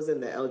 those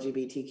in the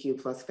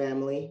LGBTQ plus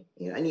family,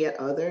 and yet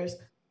others,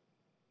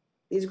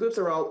 these groups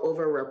are all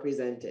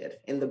overrepresented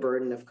in the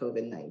burden of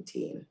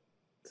COVID-19.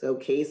 So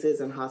cases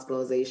and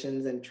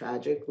hospitalizations and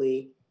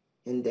tragically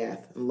in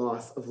death and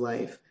loss of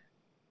life,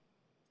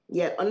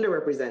 yet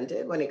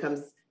underrepresented when it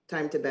comes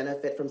time to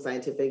benefit from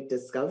scientific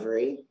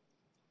discovery,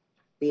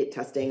 be it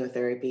testing or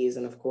therapies,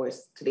 and of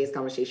course, today's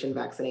conversation,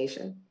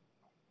 vaccination.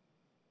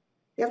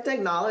 We have to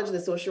acknowledge the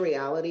social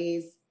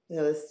realities,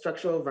 the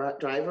structural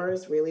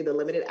drivers, really the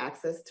limited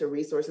access to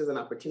resources and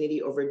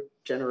opportunity over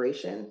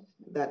generation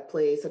that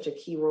play such a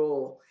key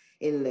role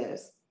in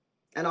this.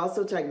 And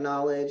also to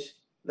acknowledge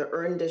the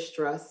earned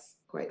distrust,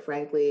 quite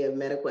frankly, of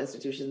medical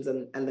institutions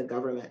and the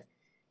government.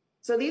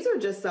 So these are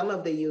just some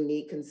of the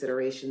unique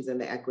considerations in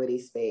the equity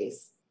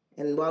space.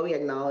 And while we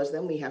acknowledge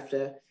them, we have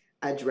to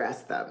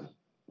address them.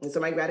 And so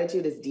my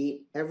gratitude is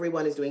deep.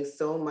 Everyone is doing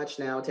so much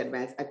now to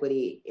advance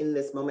equity in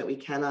this moment. We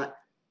cannot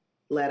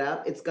let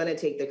up. It's going to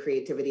take the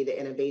creativity, the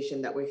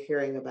innovation that we're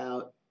hearing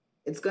about.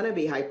 It's going to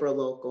be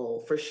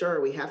hyper-local. For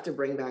sure, we have to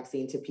bring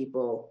vaccine to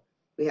people.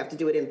 We have to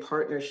do it in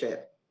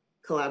partnership,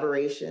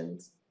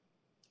 collaborations,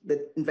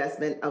 the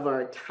investment of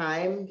our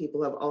time.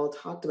 People have all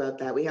talked about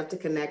that. We have to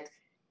connect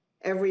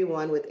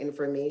everyone with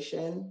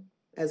information,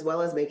 as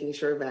well as making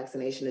sure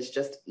vaccination is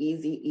just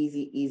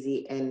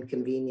easy, and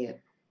convenient.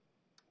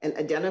 And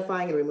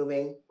identifying and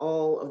removing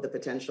all of the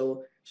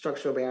potential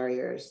structural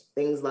barriers,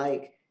 things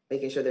like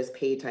making sure there's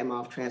paid time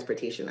off,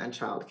 transportation, and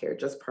childcare,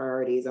 just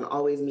priorities, and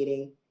always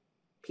meeting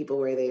people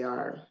where they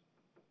are.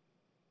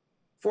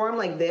 Forum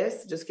like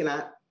this just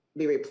cannot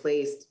be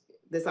replaced.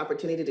 This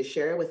opportunity to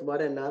share with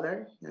one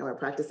another, now we're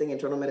practicing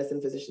internal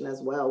medicine physician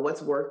as well,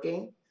 what's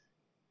working,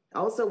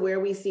 also where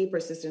we see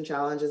persistent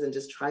challenges and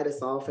just try to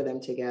solve for them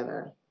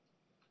together.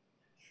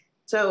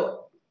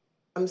 So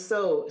I'm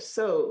so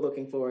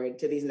looking forward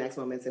to these next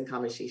moments in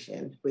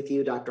conversation with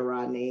you, Dr.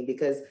 Rodney,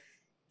 because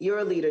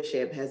your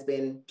leadership has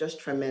been just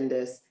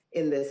tremendous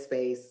in this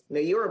space.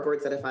 You're a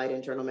board certified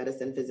internal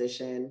medicine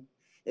physician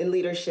in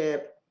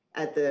leadership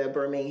at the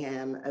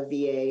Birmingham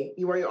VA.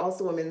 You are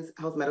also Women's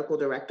Health Medical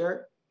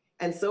Director,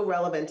 and so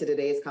relevant to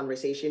today's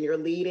conversation. You're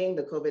leading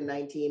the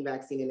COVID-19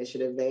 vaccine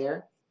initiative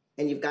there,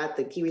 and you've got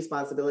the key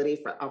responsibility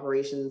for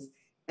operations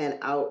and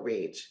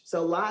outreach.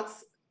 So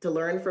lots to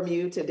learn from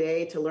you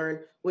today, to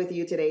learn with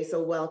you today.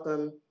 So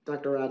welcome,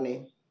 Dr.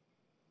 Rodney.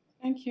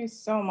 Thank you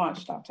so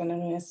much, Dr.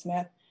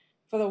 Nunez-Smith,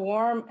 for the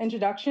warm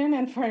introduction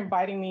and for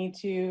inviting me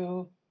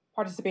to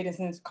participate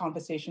in this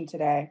conversation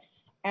today.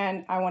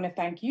 And I want to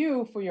thank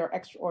you for your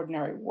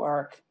extraordinary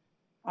work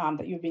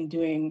that you've been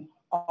doing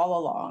all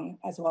along,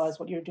 as well as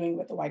what you're doing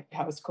with the White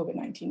House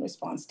COVID-19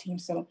 response team.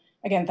 So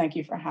again, thank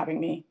you for having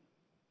me.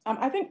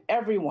 I think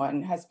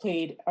everyone has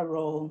played a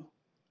role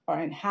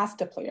and has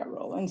to play a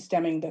role in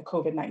stemming the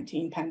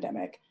COVID-19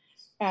 pandemic.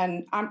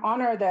 And I'm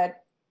honored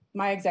that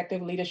my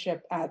executive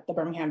leadership at the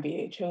Birmingham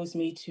VA chose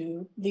me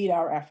to lead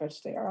our efforts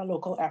there, our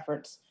local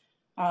efforts.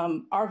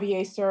 Our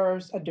VA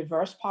serves a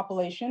diverse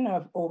population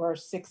of over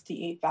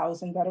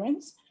 68,000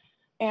 veterans.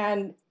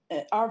 And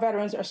our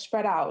veterans are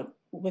spread out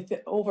with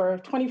over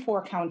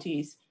 24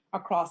 counties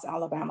across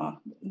Alabama,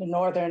 the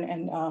northern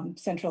and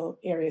central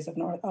areas of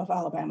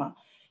Alabama.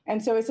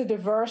 And so it's a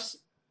diverse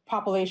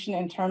population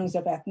in terms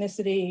of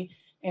ethnicity,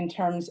 in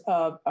terms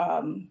of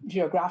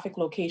geographic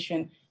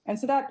location. And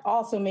so that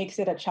also makes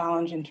it a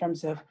challenge in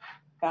terms of,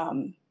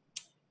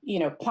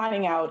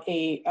 planning out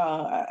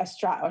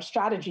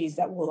strategies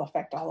that will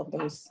affect all of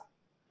those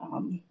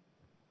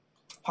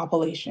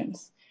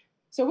populations.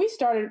 So we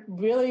started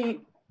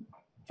really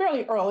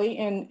fairly early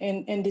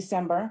in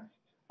December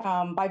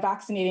by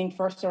vaccinating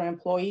first our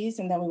employees,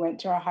 and then we went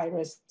to our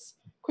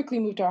quickly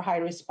moved to our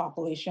high-risk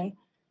population.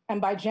 And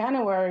by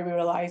January, we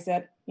realized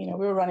that we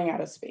were running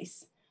out of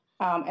space.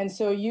 And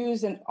so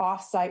used an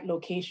off-site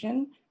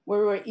location where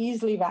we were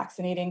easily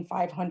vaccinating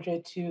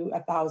 500 to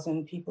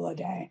 1,000 people a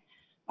day.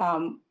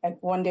 And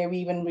one day we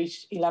even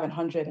reached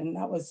 1,100, and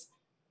that was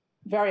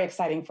very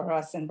exciting for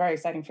us and very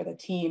exciting for the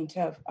team to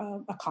have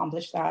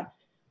accomplished that.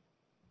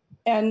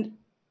 And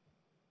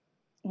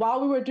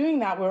while we were doing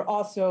that, we were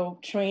also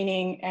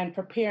training and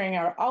preparing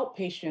our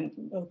outpatient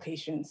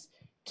locations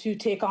to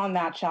take on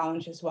that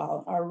challenge as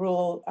well, our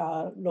rural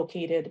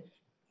located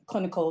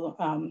clinical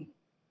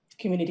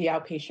community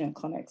outpatient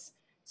clinics.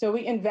 So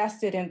we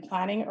invested in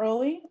planning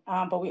early,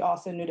 but we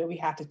also knew that we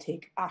had to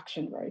take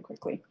action very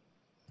quickly.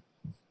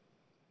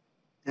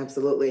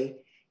 Absolutely.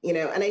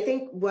 And I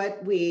think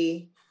what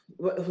we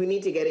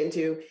need to get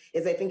into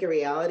is, I think, a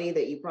reality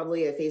that you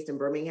probably have faced in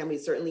Birmingham. We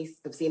certainly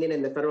have seen it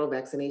in the federal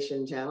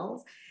vaccination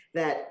channels,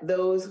 that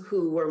those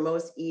who were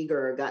most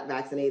eager got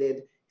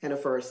vaccinated kind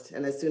of first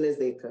and as soon as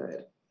they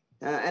could.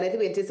 And I think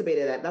we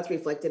anticipated that. That's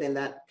reflected in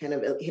that kind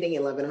of hitting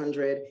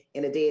 1,100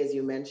 in a day, as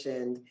you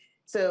mentioned.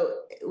 So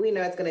we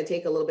know it's going to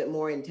take a little bit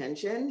more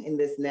intention in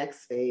this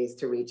next phase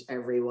to reach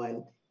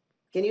everyone.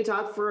 Can you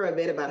talk for a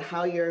bit about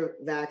how your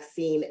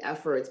vaccine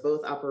efforts,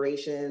 both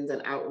operations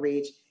and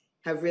outreach,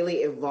 have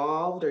really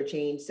evolved or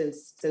changed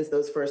since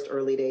those first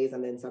early days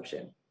on the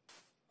inception?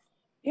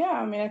 Yeah,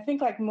 I mean, I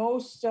think like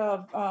most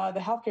of the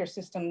healthcare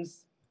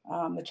systems,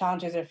 the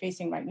challenges they're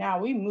facing right now,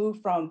 we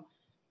moved from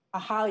a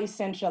highly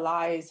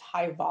centralized,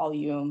 high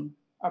volume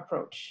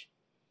approach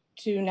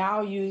to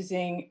now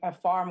using a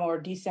far more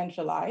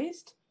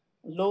decentralized,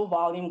 low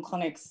volume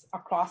clinics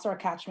across our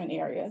catchment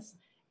areas.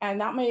 And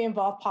that may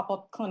involve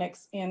pop-up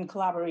clinics in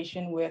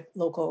collaboration with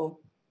local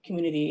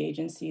community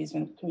agencies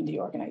and community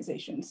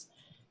organizations.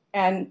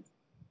 And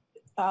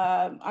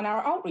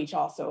our outreach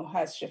also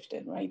has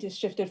shifted, right? It's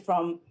shifted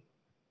from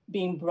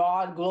being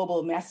broad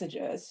global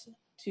messages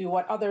to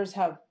what others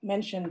have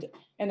mentioned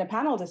in the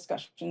panel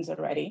discussions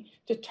already,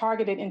 to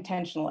targeted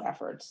intentional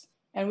efforts.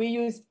 And we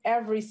use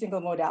every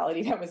single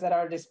modality that was at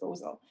our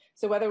disposal.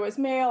 So whether it was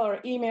mail or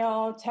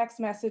email, text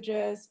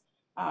messages,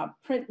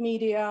 print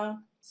media,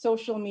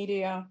 social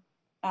media,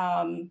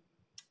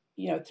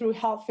 through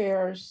health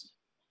fairs.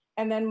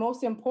 And then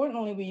most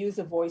importantly, we use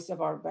the voice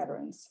of our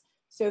veterans.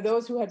 So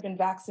those who had been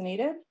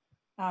vaccinated,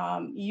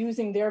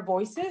 using their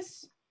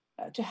voices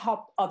to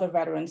help other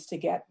veterans to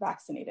get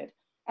vaccinated.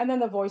 And then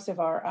the voice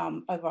of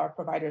our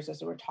providers,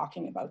 as we're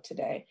talking about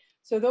today.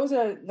 So those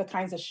are the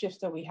kinds of shifts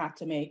that we have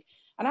to make.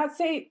 And I'd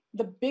say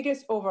the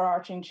biggest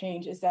overarching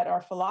change is that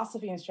our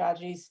philosophy and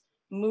strategies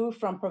move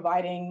from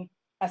providing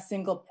a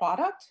single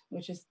product,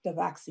 which is the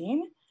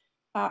vaccine,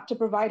 to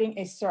providing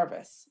a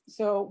service.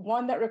 So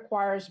one that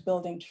requires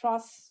building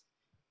trust,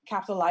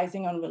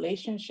 capitalizing on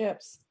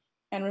relationships,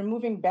 and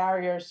removing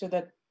barriers so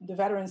that the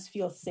veterans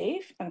feel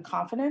safe and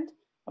confident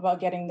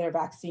about getting their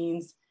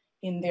vaccines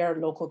in their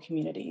local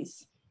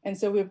communities. And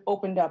so we've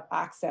opened up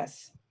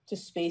access to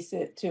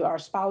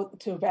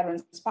to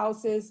veteran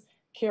spouses,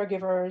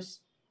 caregivers,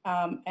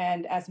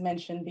 and as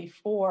mentioned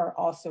before,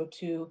 also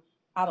to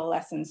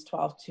adolescents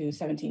 12 to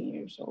 17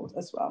 years old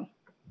as well.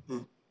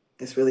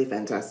 That's really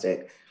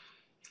fantastic.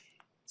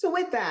 So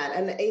with that,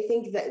 and I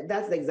think that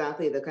that's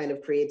exactly the kind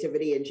of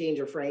creativity and change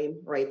of frame,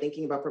 right?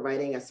 Thinking about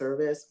providing a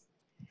service.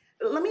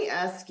 Let me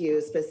ask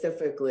you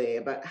specifically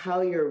about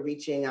how you're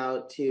reaching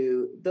out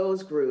to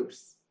those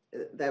groups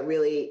that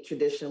really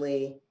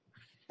traditionally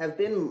have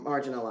been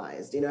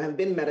marginalized, have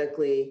been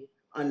medically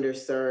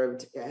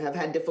underserved, have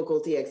had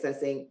difficulty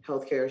accessing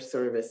healthcare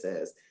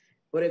services.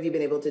 What have you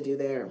been able to do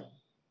there?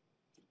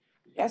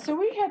 Yeah, so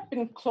we have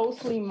been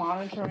closely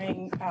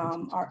monitoring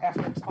our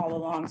efforts all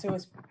along. So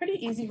it's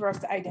pretty easy for us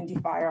to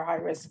identify our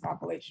high-risk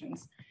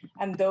populations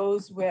and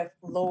those with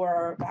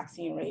lower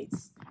vaccine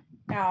rates.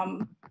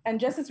 And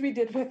just as we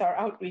did with our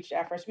outreach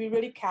efforts, we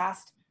really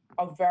cast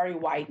a very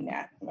wide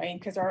net, right?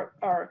 Because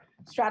our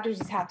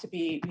strategies had to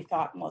be, we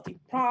thought,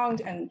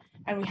 multi-pronged, and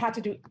we had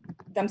to do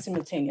them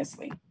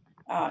simultaneously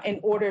in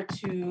order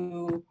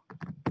to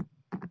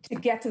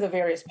get to the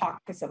various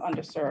pockets of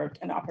underserved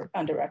and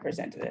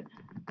underrepresented.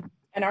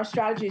 And our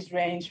strategies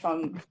range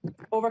from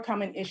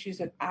overcoming issues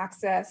with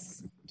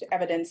access to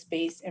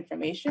evidence-based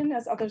information,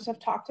 as others have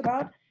talked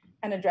about,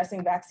 and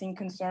addressing vaccine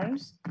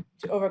concerns,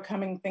 to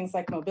overcoming things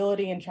like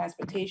mobility and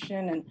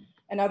transportation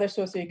and other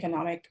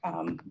socioeconomic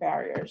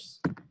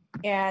barriers.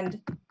 And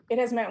it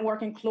has meant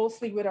working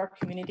closely with our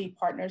community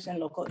partners and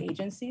local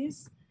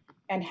agencies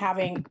and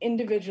having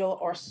individual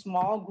or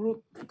small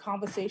group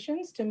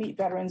conversations to meet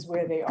veterans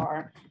where they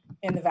are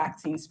in the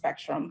vaccine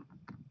spectrum,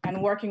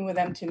 and working with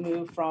them to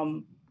move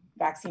from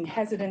vaccine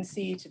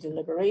hesitancy to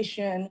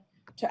deliberation,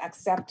 to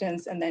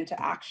acceptance, and then to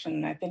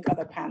action. I think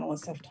other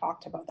panelists have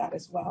talked about that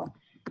as well.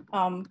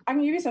 I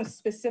can give you some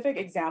specific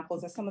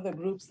examples of some of the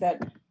groups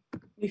that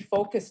we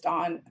focused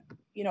on,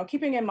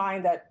 keeping in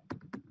mind that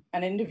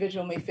an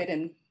individual may fit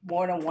in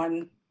more than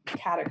one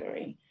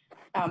category.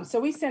 So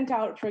we sent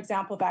out, for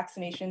example,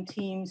 vaccination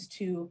teams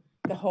to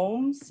the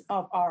homes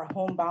of our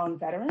homebound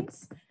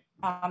veterans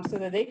so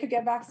that they could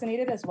get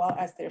vaccinated, as well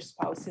as their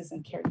spouses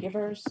and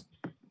caregivers.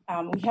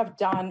 We have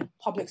done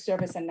public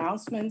service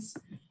announcements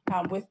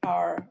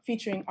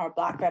featuring our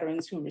Black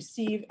veterans who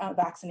receive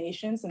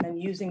vaccinations, and then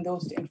using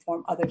those to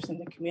inform others in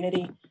the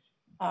community.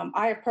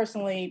 I have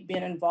personally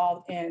been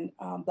involved in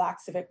Black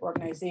civic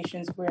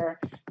organizations where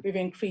we've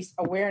increased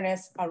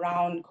awareness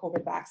around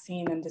COVID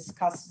vaccine and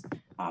discussed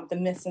the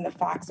myths and the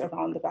facts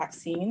around the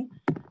vaccine,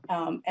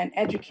 and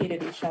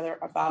educated each other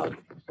about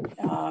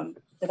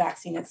the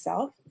vaccine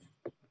itself.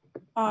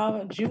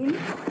 June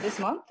this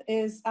month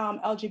is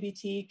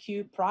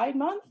LGBTQ Pride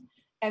Month.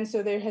 And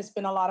so there has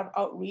been a lot of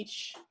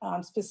outreach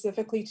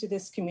specifically to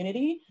this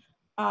community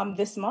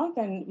this month.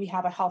 And we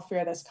have a health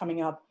fair that's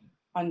coming up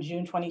on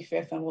June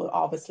 25th, and we'll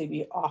obviously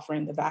be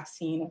offering the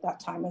vaccine at that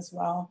time as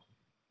well.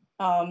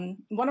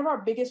 One of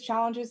our biggest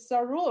challenges is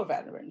our rural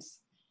veterans,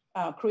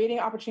 creating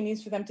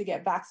opportunities for them to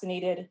get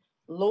vaccinated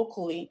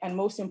locally, and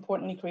most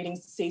importantly, creating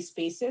safe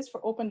spaces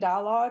for open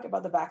dialogue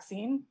about the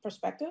vaccine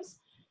perspectives,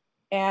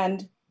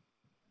 and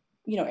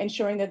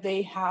ensuring that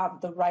they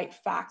have the right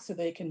facts so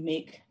they can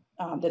make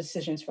the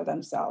decisions for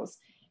themselves.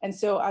 And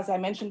so, as I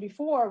mentioned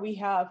before, we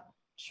have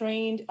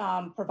trained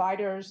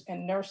providers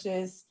and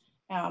nurses,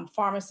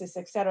 pharmacists,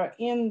 et cetera,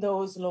 in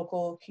those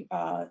local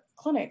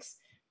clinics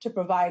to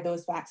provide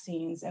those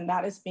vaccines. And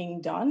that is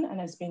being done and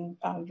has been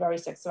very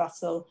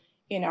successful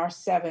in our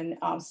 7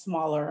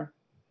 smaller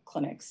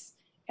clinics.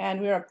 And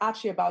we're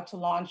actually about to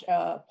launch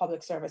a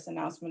public service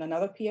announcement,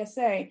 another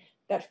PSA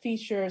that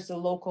features the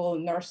local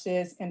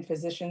nurses and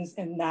physicians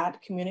in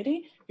that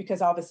community,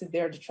 because obviously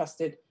they're the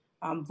trusted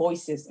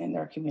voices in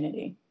their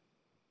community.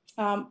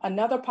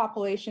 Another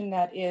population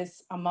that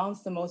is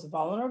amongst the most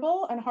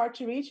vulnerable and hard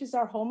to reach is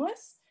our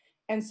homeless.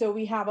 And so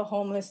we have a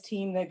homeless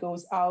team that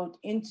goes out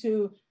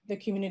into the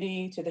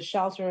community, to the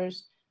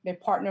shelters. They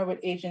partner with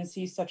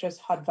agencies such as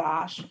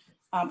HUD-VASH,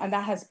 and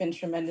that has been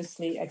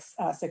tremendously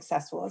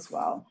successful as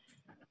well.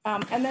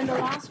 And then the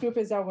last group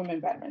is our women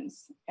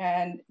veterans.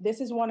 And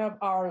this is one of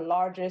our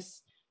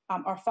largest,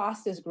 our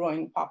fastest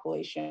growing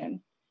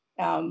population.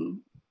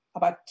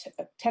 About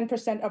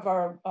 10% of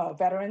our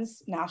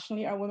veterans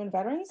nationally are women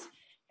veterans.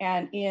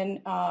 And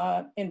in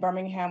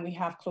Birmingham, we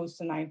have close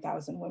to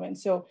 9,000 women.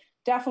 So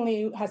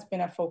definitely has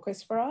been a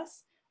focus for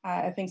us.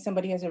 I think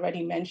somebody has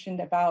already mentioned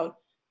about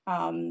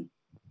some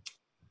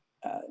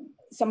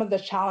of the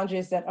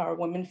challenges that our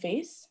women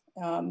face.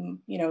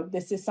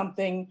 This is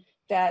something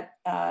that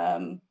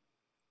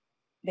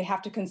they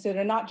have to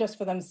consider, not just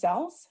for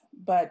themselves,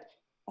 but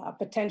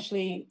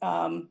potentially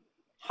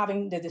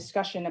having the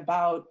discussion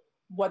about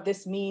what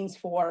this means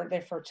for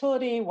their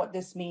fertility, what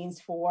this means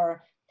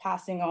for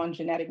passing on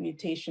genetic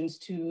mutations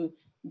to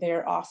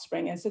their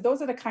offspring. And so those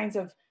are the kinds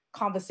of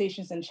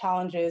conversations and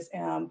challenges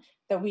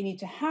that we need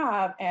to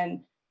have,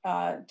 and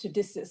to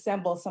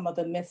disassemble some of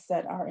the myths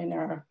that are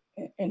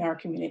in our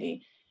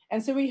community.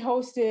 And so we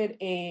hosted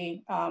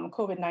a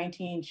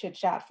COVID-19 chit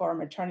chat for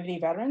maternity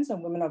veterans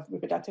and women of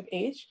reproductive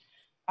age,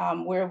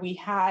 where we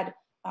had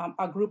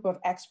a group of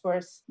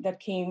experts that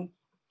came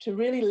to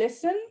really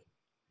listen,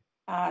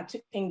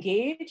 to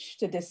engage,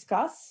 to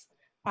discuss.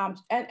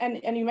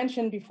 And you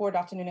mentioned before,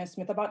 Dr.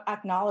 Nunez-Smith, about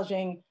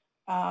acknowledging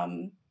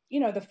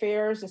the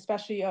fears,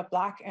 especially of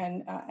Black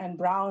and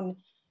Brown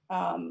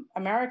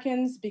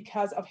Americans,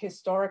 because of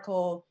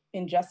historical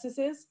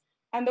injustices.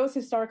 And those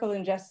historical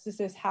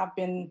injustices have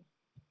been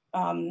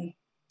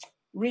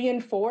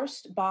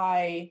reinforced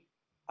by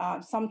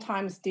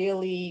sometimes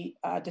daily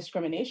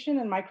discrimination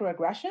and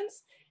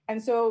microaggressions.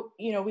 And so,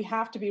 we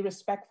have to be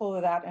respectful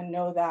of that and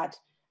know that,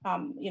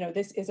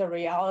 this is a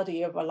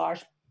reality of a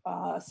large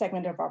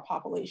segment of our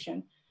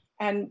population.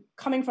 And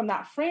coming from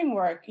that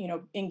framework,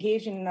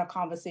 engaging in a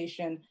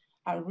conversation,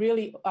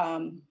 really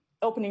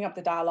opening up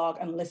the dialogue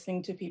and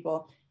listening to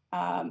people.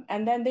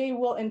 And then they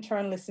will in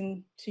turn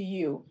listen to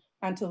you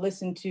and to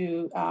listen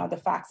to the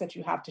facts that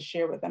you have to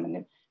share with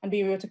them, and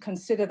be able to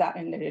consider that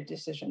in their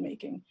decision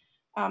making.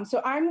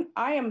 So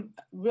I am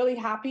really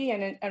happy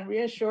and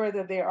reassured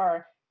that there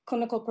are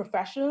clinical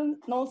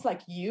professionals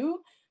like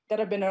you that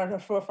have been at the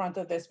forefront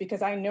of this,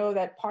 because I know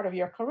that part of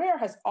your career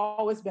has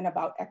always been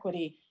about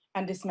equity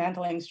and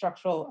dismantling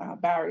structural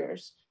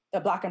barriers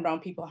that Black and Brown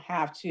people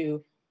have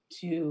to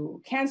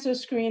cancer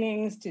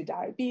screenings, to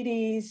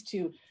diabetes,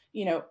 to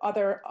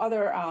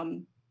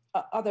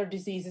other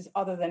diseases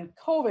other than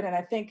COVID. And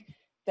I think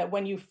that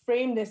when you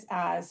frame this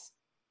as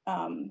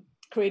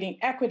creating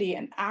equity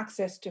and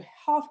access to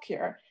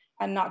healthcare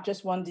and not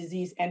just one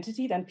disease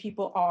entity, then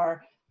people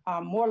are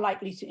more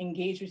likely to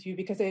engage with you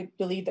because they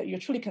believe that you're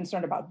truly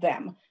concerned about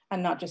them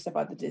and not just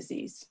about the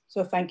disease.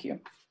 So thank you.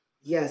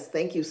 Yes,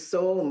 thank you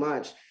so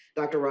much,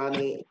 Dr.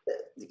 Rodney.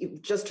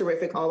 Just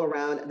terrific all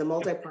around, the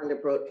multi-pronged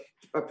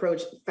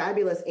approach,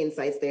 fabulous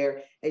insights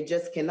there. I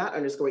just cannot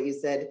underscore what you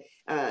said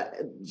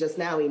just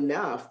now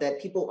enough,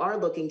 that people are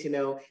looking to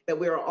know that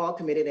we are all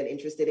committed and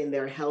interested in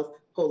their health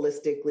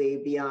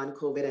holistically beyond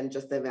COVID and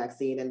just the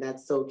vaccine. And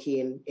that's so key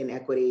in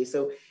equity.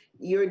 So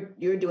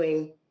you're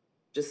doing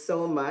just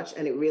so much,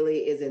 and it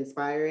really is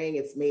inspiring.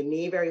 It's made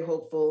me very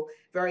hopeful,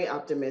 very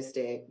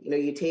optimistic.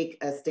 You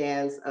take a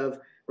stance of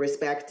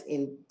respect,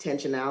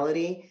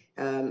 intentionality,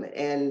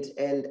 and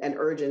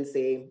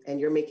urgency, and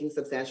you're making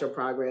substantial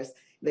progress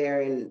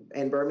there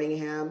in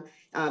Birmingham.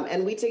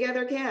 And we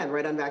together can,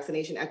 right, on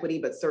vaccination equity,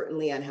 but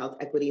certainly on health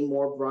equity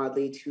more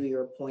broadly, to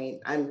your point.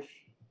 I'm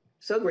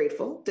so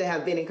grateful to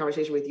have been in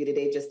conversation with you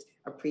today. Just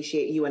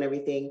appreciate you and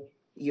everything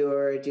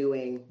you're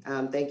doing.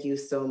 Thank you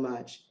so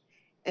much.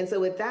 And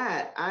so with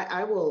that,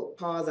 I will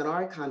pause on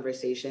our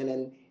conversation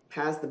and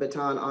pass the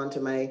baton on to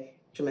my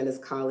tremendous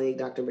colleague,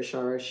 Dr.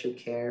 Bashar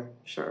Shukhair.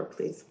 Bashar,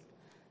 please.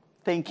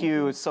 Thank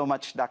you so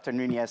much, Dr.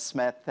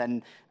 Nunez-Smith.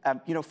 And,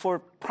 for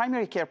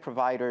primary care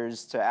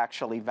providers to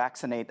actually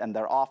vaccinate in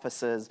their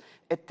offices,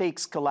 it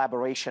takes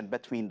collaboration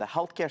between the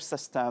healthcare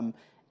system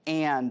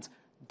and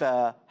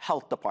the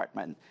health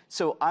department.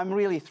 So I'm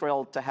really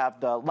thrilled to have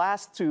the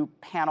last two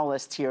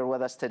panelists here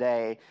with us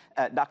today,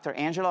 Dr.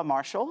 Angela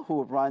Marshall,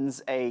 who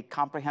runs a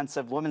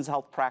comprehensive women's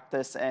health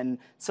practice in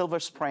Silver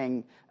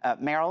Spring,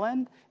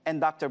 Maryland, and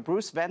Dr.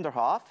 Bruce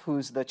Vanderhoff,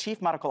 who's the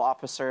Chief Medical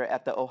Officer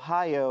at the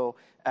Ohio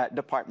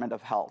Department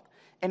of Health.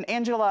 And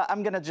Angela,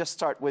 I'm going to just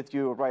start with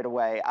you right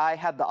away. I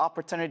had the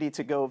opportunity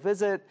to go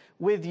visit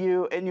with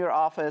you in your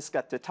office,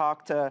 got to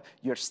talk to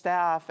your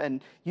staff,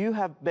 and you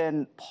have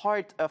been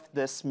part of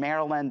this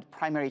Maryland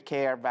primary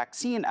care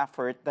vaccine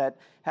effort that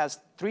has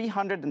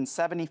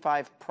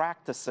 375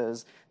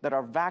 practices that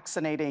are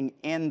vaccinating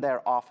in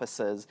their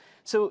offices.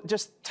 So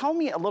just tell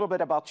me a little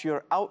bit about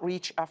your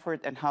outreach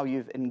effort and how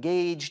you've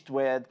engaged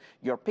with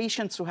your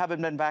patients who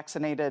haven't been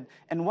vaccinated,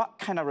 and what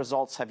kind of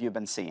results have you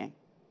been seeing?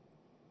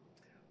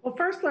 Well,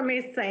 first, let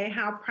me say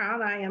how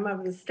proud I am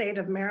of the state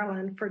of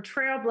Maryland for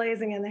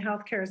trailblazing in the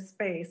healthcare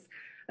space.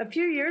 A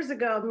few years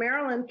ago,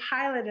 Maryland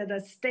piloted a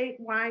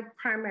statewide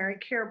primary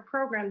care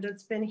program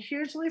that's been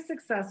hugely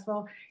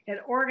successful at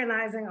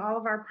organizing all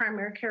of our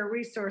primary care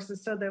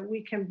resources so that we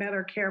can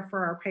better care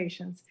for our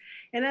patients.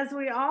 And as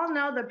we all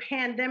know, the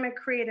pandemic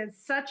created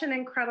such an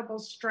incredible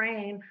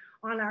strain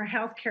on our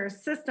healthcare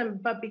system,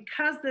 but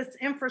because this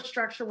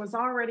infrastructure was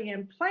already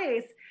in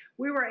place,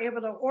 we were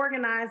able to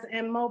organize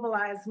and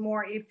mobilize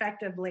more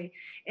effectively.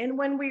 And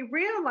when we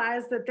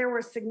realized that there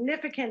were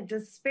significant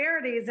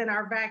disparities in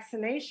our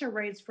vaccination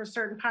rates for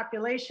certain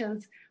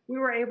populations, we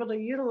were able to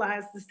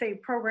utilize the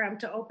state program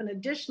to open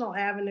additional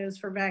avenues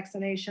for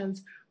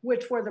vaccinations,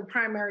 which were the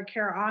primary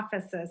care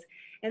offices.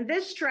 And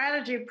this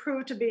strategy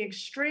proved to be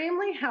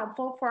extremely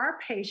helpful for our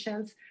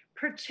patients,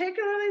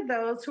 particularly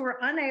those who are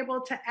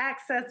unable to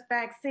access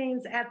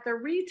vaccines at the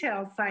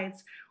retail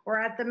sites or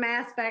at the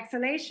mass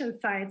vaccination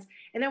sites.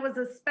 And it was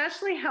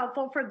especially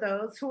helpful for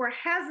those who are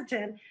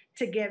hesitant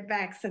to get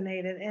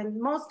vaccinated. And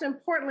most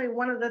importantly,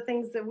 one of the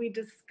things that we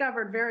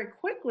discovered very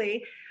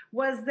quickly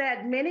was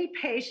that many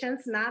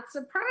patients, not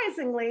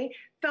surprisingly,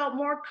 felt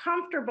more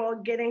comfortable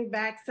getting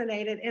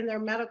vaccinated in their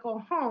medical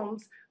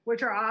homes,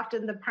 which are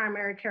often the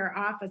primary care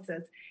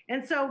offices.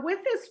 And so with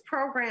this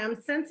program,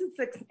 since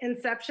its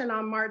inception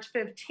on March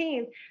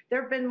 15th,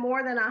 there have been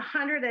more than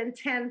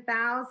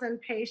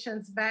 110,000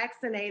 patients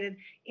vaccinated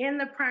in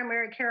the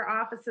primary care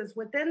offices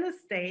within the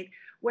state,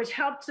 which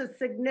helped to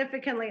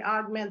significantly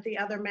augment the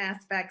other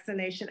mass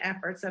vaccination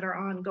efforts that are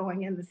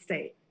ongoing in the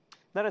state.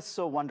 That is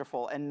so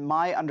wonderful. And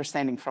my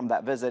understanding from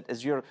that visit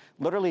is you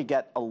literally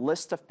get a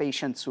list of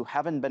patients who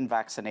haven't been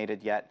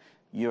vaccinated yet.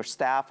 Your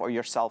staff or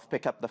yourself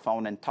pick up the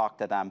phone and talk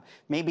to them.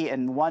 Maybe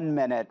in 1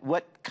 minute,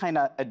 what kind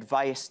of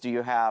advice do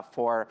you have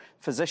for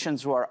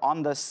physicians who are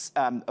on this,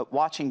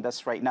 watching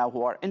this right now,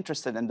 who are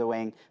interested in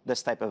doing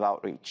this type of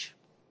outreach?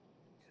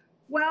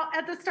 Well,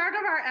 at the start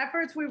of our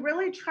efforts, we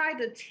really tried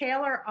to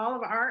tailor all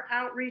of our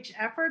outreach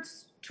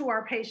efforts to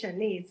our patient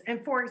needs.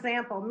 And for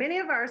example, many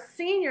of our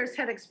seniors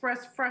had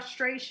expressed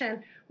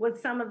frustration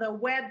with some of the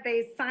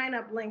web-based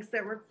sign-up links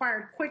that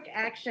required quick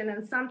action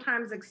and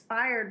sometimes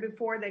expired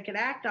before they could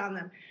act on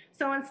them.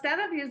 So instead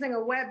of using a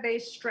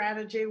web-based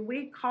strategy,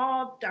 we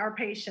called our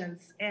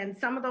patients, and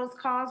some of those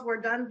calls were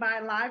done by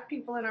live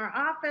people in our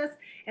office,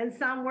 and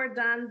some were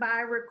done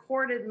by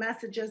recorded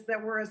messages that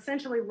were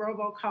essentially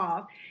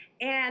robocall.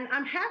 And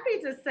I'm happy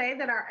to say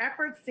that our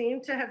efforts seem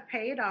to have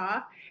paid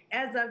off.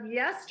 As of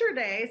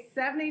yesterday,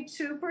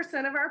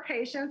 72% of our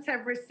patients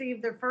have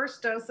received their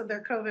first dose of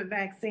their COVID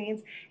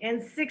vaccines,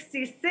 and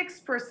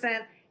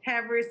 66%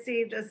 have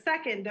received a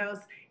second dose.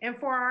 And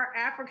for our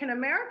African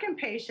American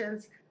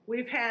patients,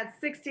 we've had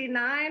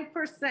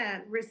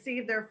 69%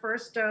 receive their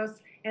first dose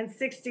and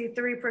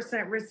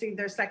 63% receive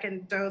their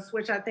second dose,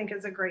 which I think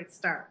is a great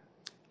start.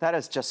 That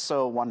is just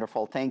so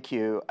wonderful. Thank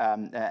you,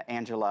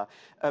 Angela.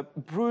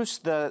 Bruce,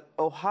 the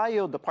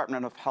Ohio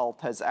Department of Health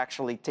has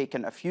actually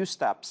taken a few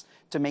steps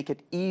to make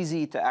it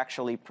easy to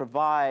actually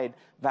provide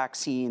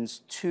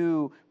vaccines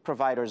to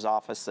providers'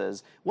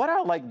 offices. What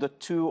are like the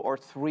 2 or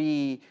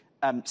 3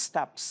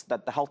 steps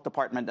that the health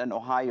department in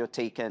Ohio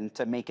taken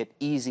to make it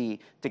easy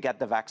to get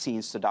the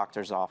vaccines to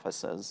doctors'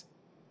 offices?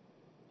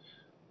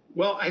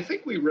 Well, I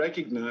think we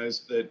recognize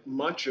that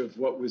much of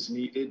what was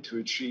needed to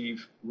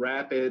achieve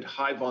rapid,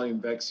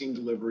 high-volume vaccine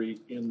delivery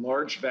in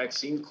large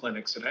vaccine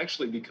clinics had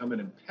actually become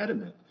an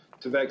impediment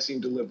to vaccine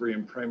delivery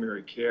in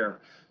primary care.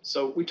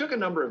 So we took a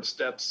number of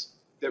steps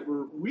that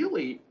were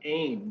really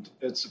aimed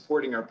at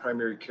supporting our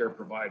primary care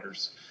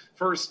providers.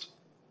 First,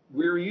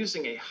 we're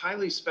using a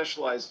highly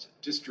specialized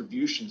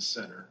distribution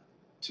center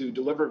to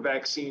deliver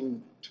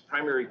vaccine to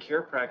primary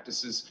care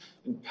practices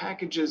in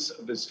packages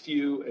of as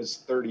few as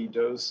 30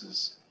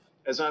 doses.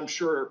 As I'm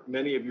sure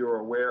many of you are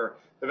aware,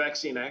 the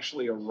vaccine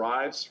actually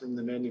arrives from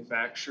the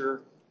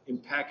manufacturer in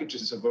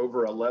packages of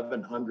over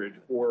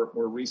 1,100 or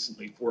more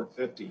recently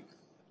 450.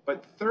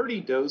 But 30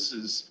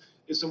 doses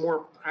is a more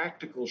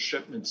practical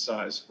shipment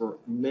size for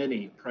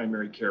many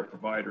primary care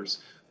providers.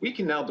 We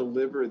can now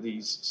deliver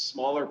these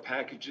smaller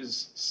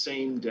packages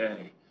same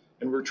day,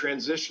 and we're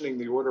transitioning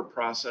the order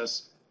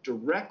process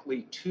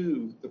directly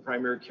to the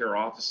primary care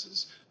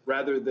offices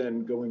rather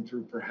than going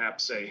through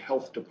perhaps a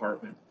health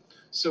department.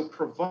 So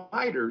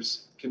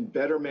providers can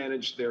better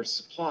manage their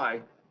supply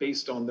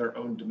based on their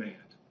own demand.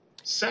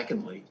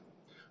 Secondly,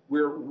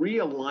 we're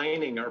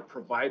realigning our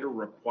provider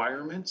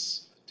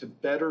requirements to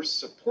better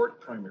support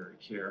primary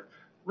care,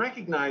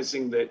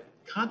 recognizing that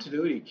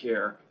continuity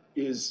care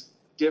is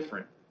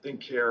different than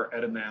care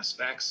at a mass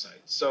vac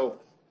site. So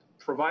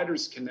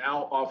providers can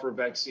now offer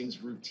vaccines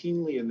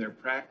routinely in their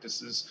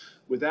practices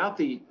without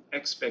the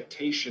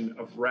expectation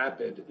of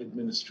rapid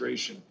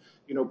administration.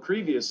 You know,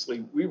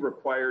 previously we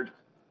required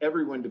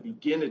everyone to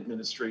begin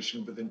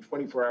administration within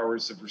 24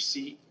 hours of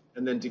receipt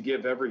and then to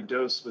give every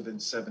dose within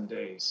 7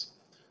 days.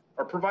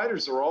 Our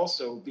providers are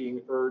also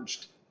being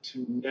urged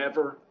to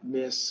never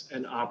miss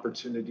an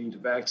opportunity to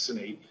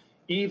vaccinate,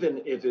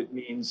 even if it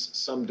means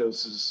some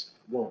doses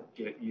won't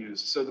get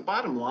used. So the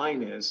bottom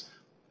line is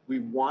we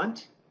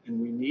want and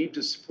we need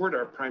to support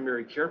our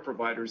primary care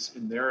providers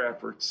in their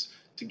efforts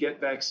to get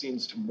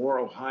vaccines to more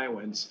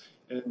Ohioans.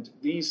 And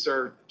these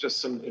are just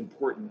some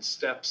important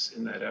steps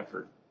in that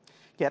effort.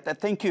 Yeah,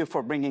 thank you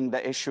for bringing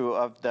the issue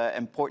of the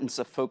importance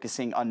of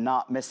focusing on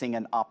not missing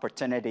an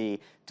opportunity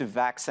to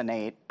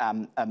vaccinate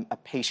a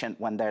patient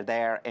when they're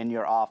there in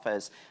your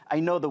office. I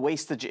know the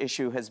wastage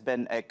issue has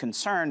been a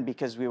concern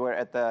because we were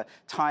at the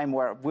time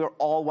where we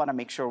all want to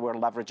make sure we're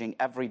leveraging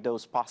every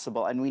dose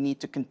possible, and we need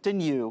to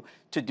continue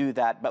to do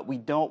that, but we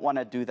don't want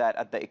to do that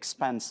at the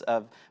expense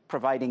of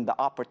providing the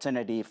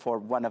opportunity for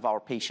one of our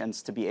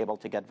patients to be able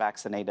to get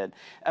vaccinated.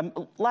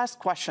 Last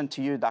question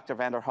to you, Dr.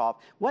 Vanderhoff.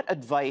 What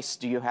advice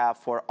do you have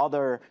for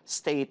other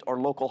state or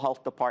local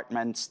health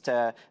departments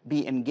to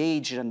be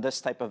engaged in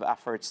this type of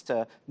efforts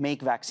to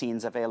make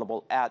vaccines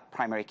available at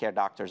primary care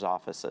doctors'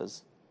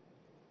 offices?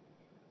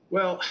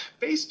 Well,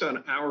 based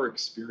on our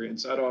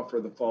experience, I'd offer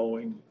the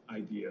following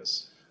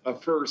ideas.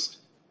 First,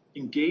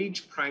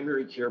 engage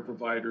primary care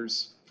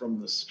providers from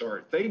the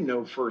start. They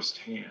know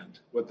firsthand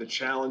what the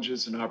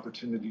challenges and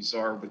opportunities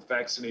are with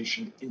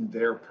vaccination in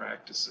their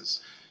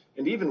practices.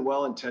 And even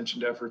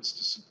well-intentioned efforts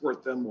to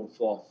support them will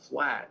fall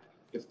flat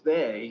if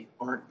they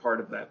aren't part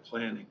of that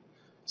planning.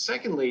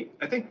 Secondly,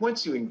 I think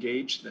once you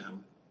engage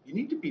them, you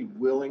need to be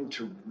willing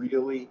to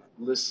really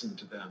listen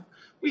to them.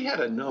 We had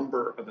a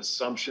number of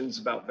assumptions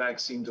about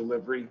vaccine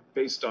delivery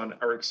based on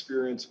our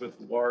experience with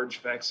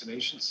large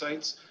vaccination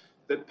sites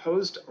that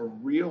posed a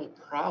real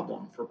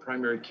problem for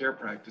primary care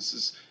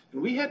practices.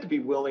 And we had to be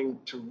willing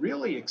to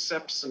really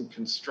accept some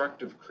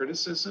constructive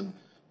criticism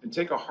and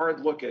take a hard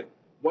look at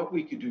what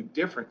we could do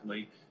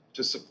differently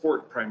to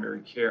support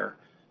primary care.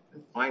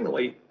 And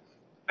finally,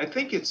 I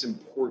think it's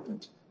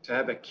important to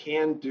have a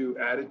can-do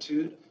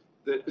attitude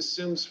that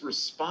assumes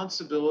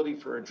responsibility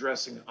for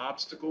addressing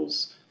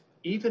obstacles,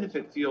 even if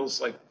it feels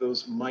like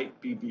those might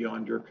be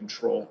beyond your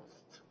control.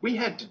 We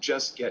had to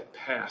just get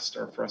past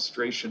our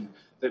frustration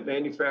that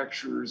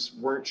manufacturers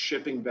weren't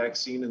shipping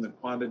vaccine in the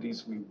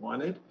quantities we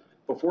wanted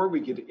before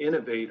we could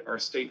innovate our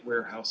state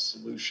warehouse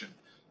solution.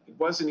 It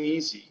wasn't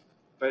easy,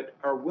 but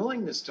our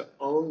willingness to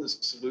own the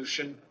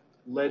solution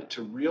led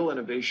to real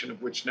innovation,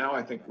 of which now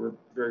I think we're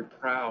very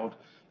proud,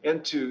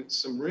 and to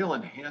some real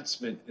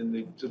enhancement in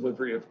the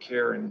delivery of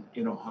care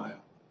in Ohio.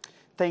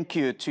 Thank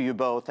you to you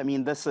both. I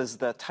mean, this is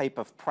the type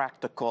of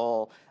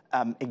practical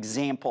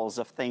examples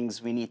of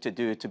things we need to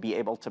do to be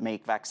able to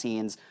make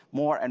vaccines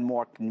more and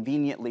more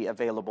conveniently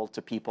available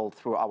to people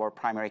through our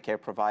primary care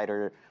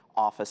provider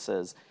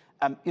offices.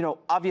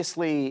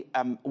 Obviously,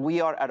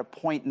 we are at a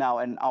point now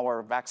in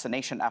our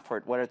vaccination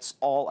effort where it's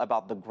all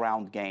about the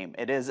ground game.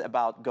 It is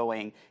about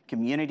going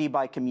community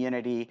by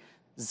community,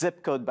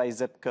 zip code by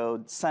zip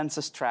code,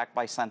 census tract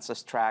by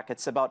census tract.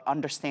 It's about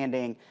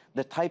understanding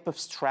the type of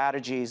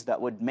strategies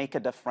that would make a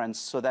difference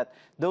so that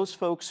those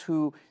folks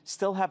who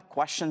still have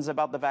questions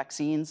about the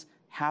vaccines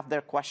have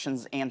their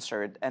questions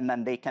answered, and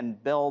then they can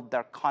build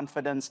their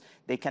confidence.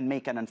 They can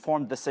make an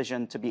informed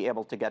decision to be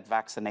able to get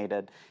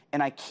vaccinated.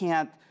 And I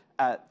can't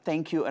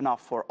thank you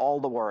enough for all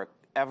the work,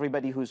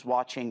 everybody who's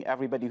watching,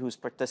 everybody who's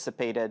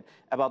participated,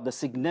 about the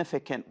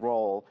significant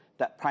role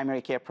that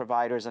primary care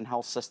providers and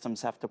health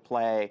systems have to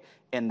play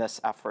in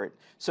this effort.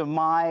 So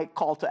my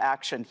call to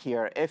action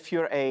here, if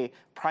you're a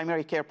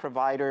primary care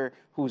provider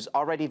who's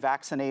already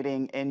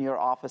vaccinating in your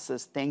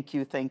offices, thank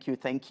you, thank you,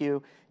 thank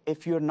you.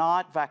 If you're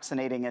not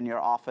vaccinating in your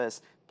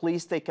office,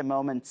 please take a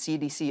moment.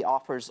 CDC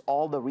offers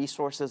all the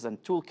resources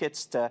and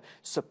toolkits to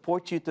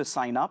support you to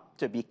sign up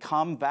to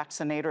become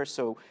vaccinators.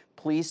 So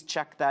please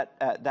check that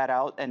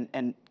out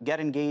and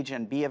get engaged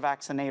and be a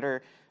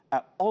vaccinator.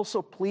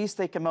 Also, please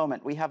take a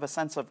moment. We have a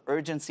sense of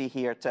urgency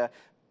here to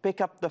pick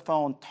up the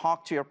phone,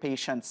 talk to your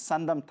patients,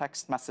 send them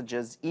text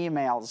messages,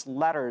 emails,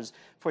 letters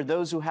for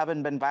those who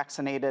haven't been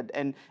vaccinated.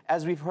 And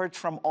as we've heard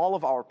from all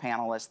of our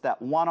panelists,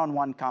 that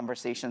one-on-one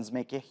conversations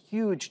make a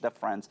huge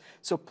difference.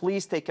 So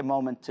please take a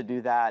moment to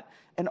do that.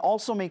 And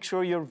also make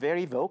sure you're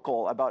very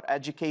vocal about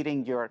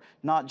educating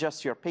not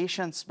just your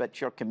patients,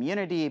 but your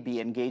community. Be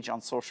engaged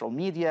on social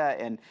media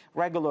and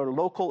regular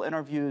local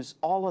interviews.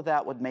 All of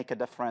that would make a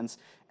difference.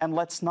 And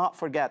let's not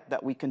forget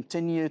that we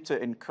continue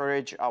to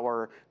encourage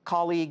our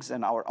colleagues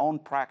and our own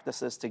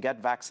practices to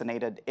get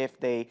vaccinated if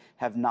they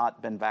have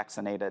not been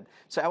vaccinated.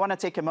 So I want to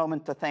take a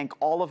moment to thank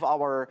all of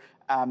our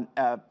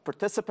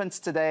participants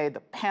today,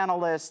 the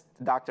panelists,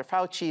 Dr.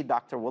 Fauci,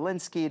 Dr.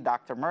 Walensky,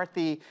 Dr.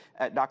 Murthy,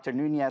 Dr.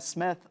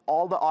 Nunez-Smith,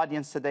 all the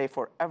audience today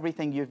for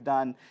everything you've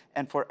done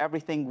and for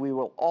everything we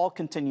will all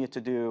continue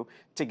to do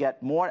to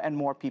get more and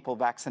more people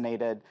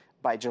vaccinated.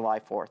 by July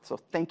 4th. So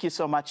thank you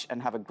so much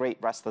and have a great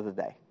rest of the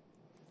day.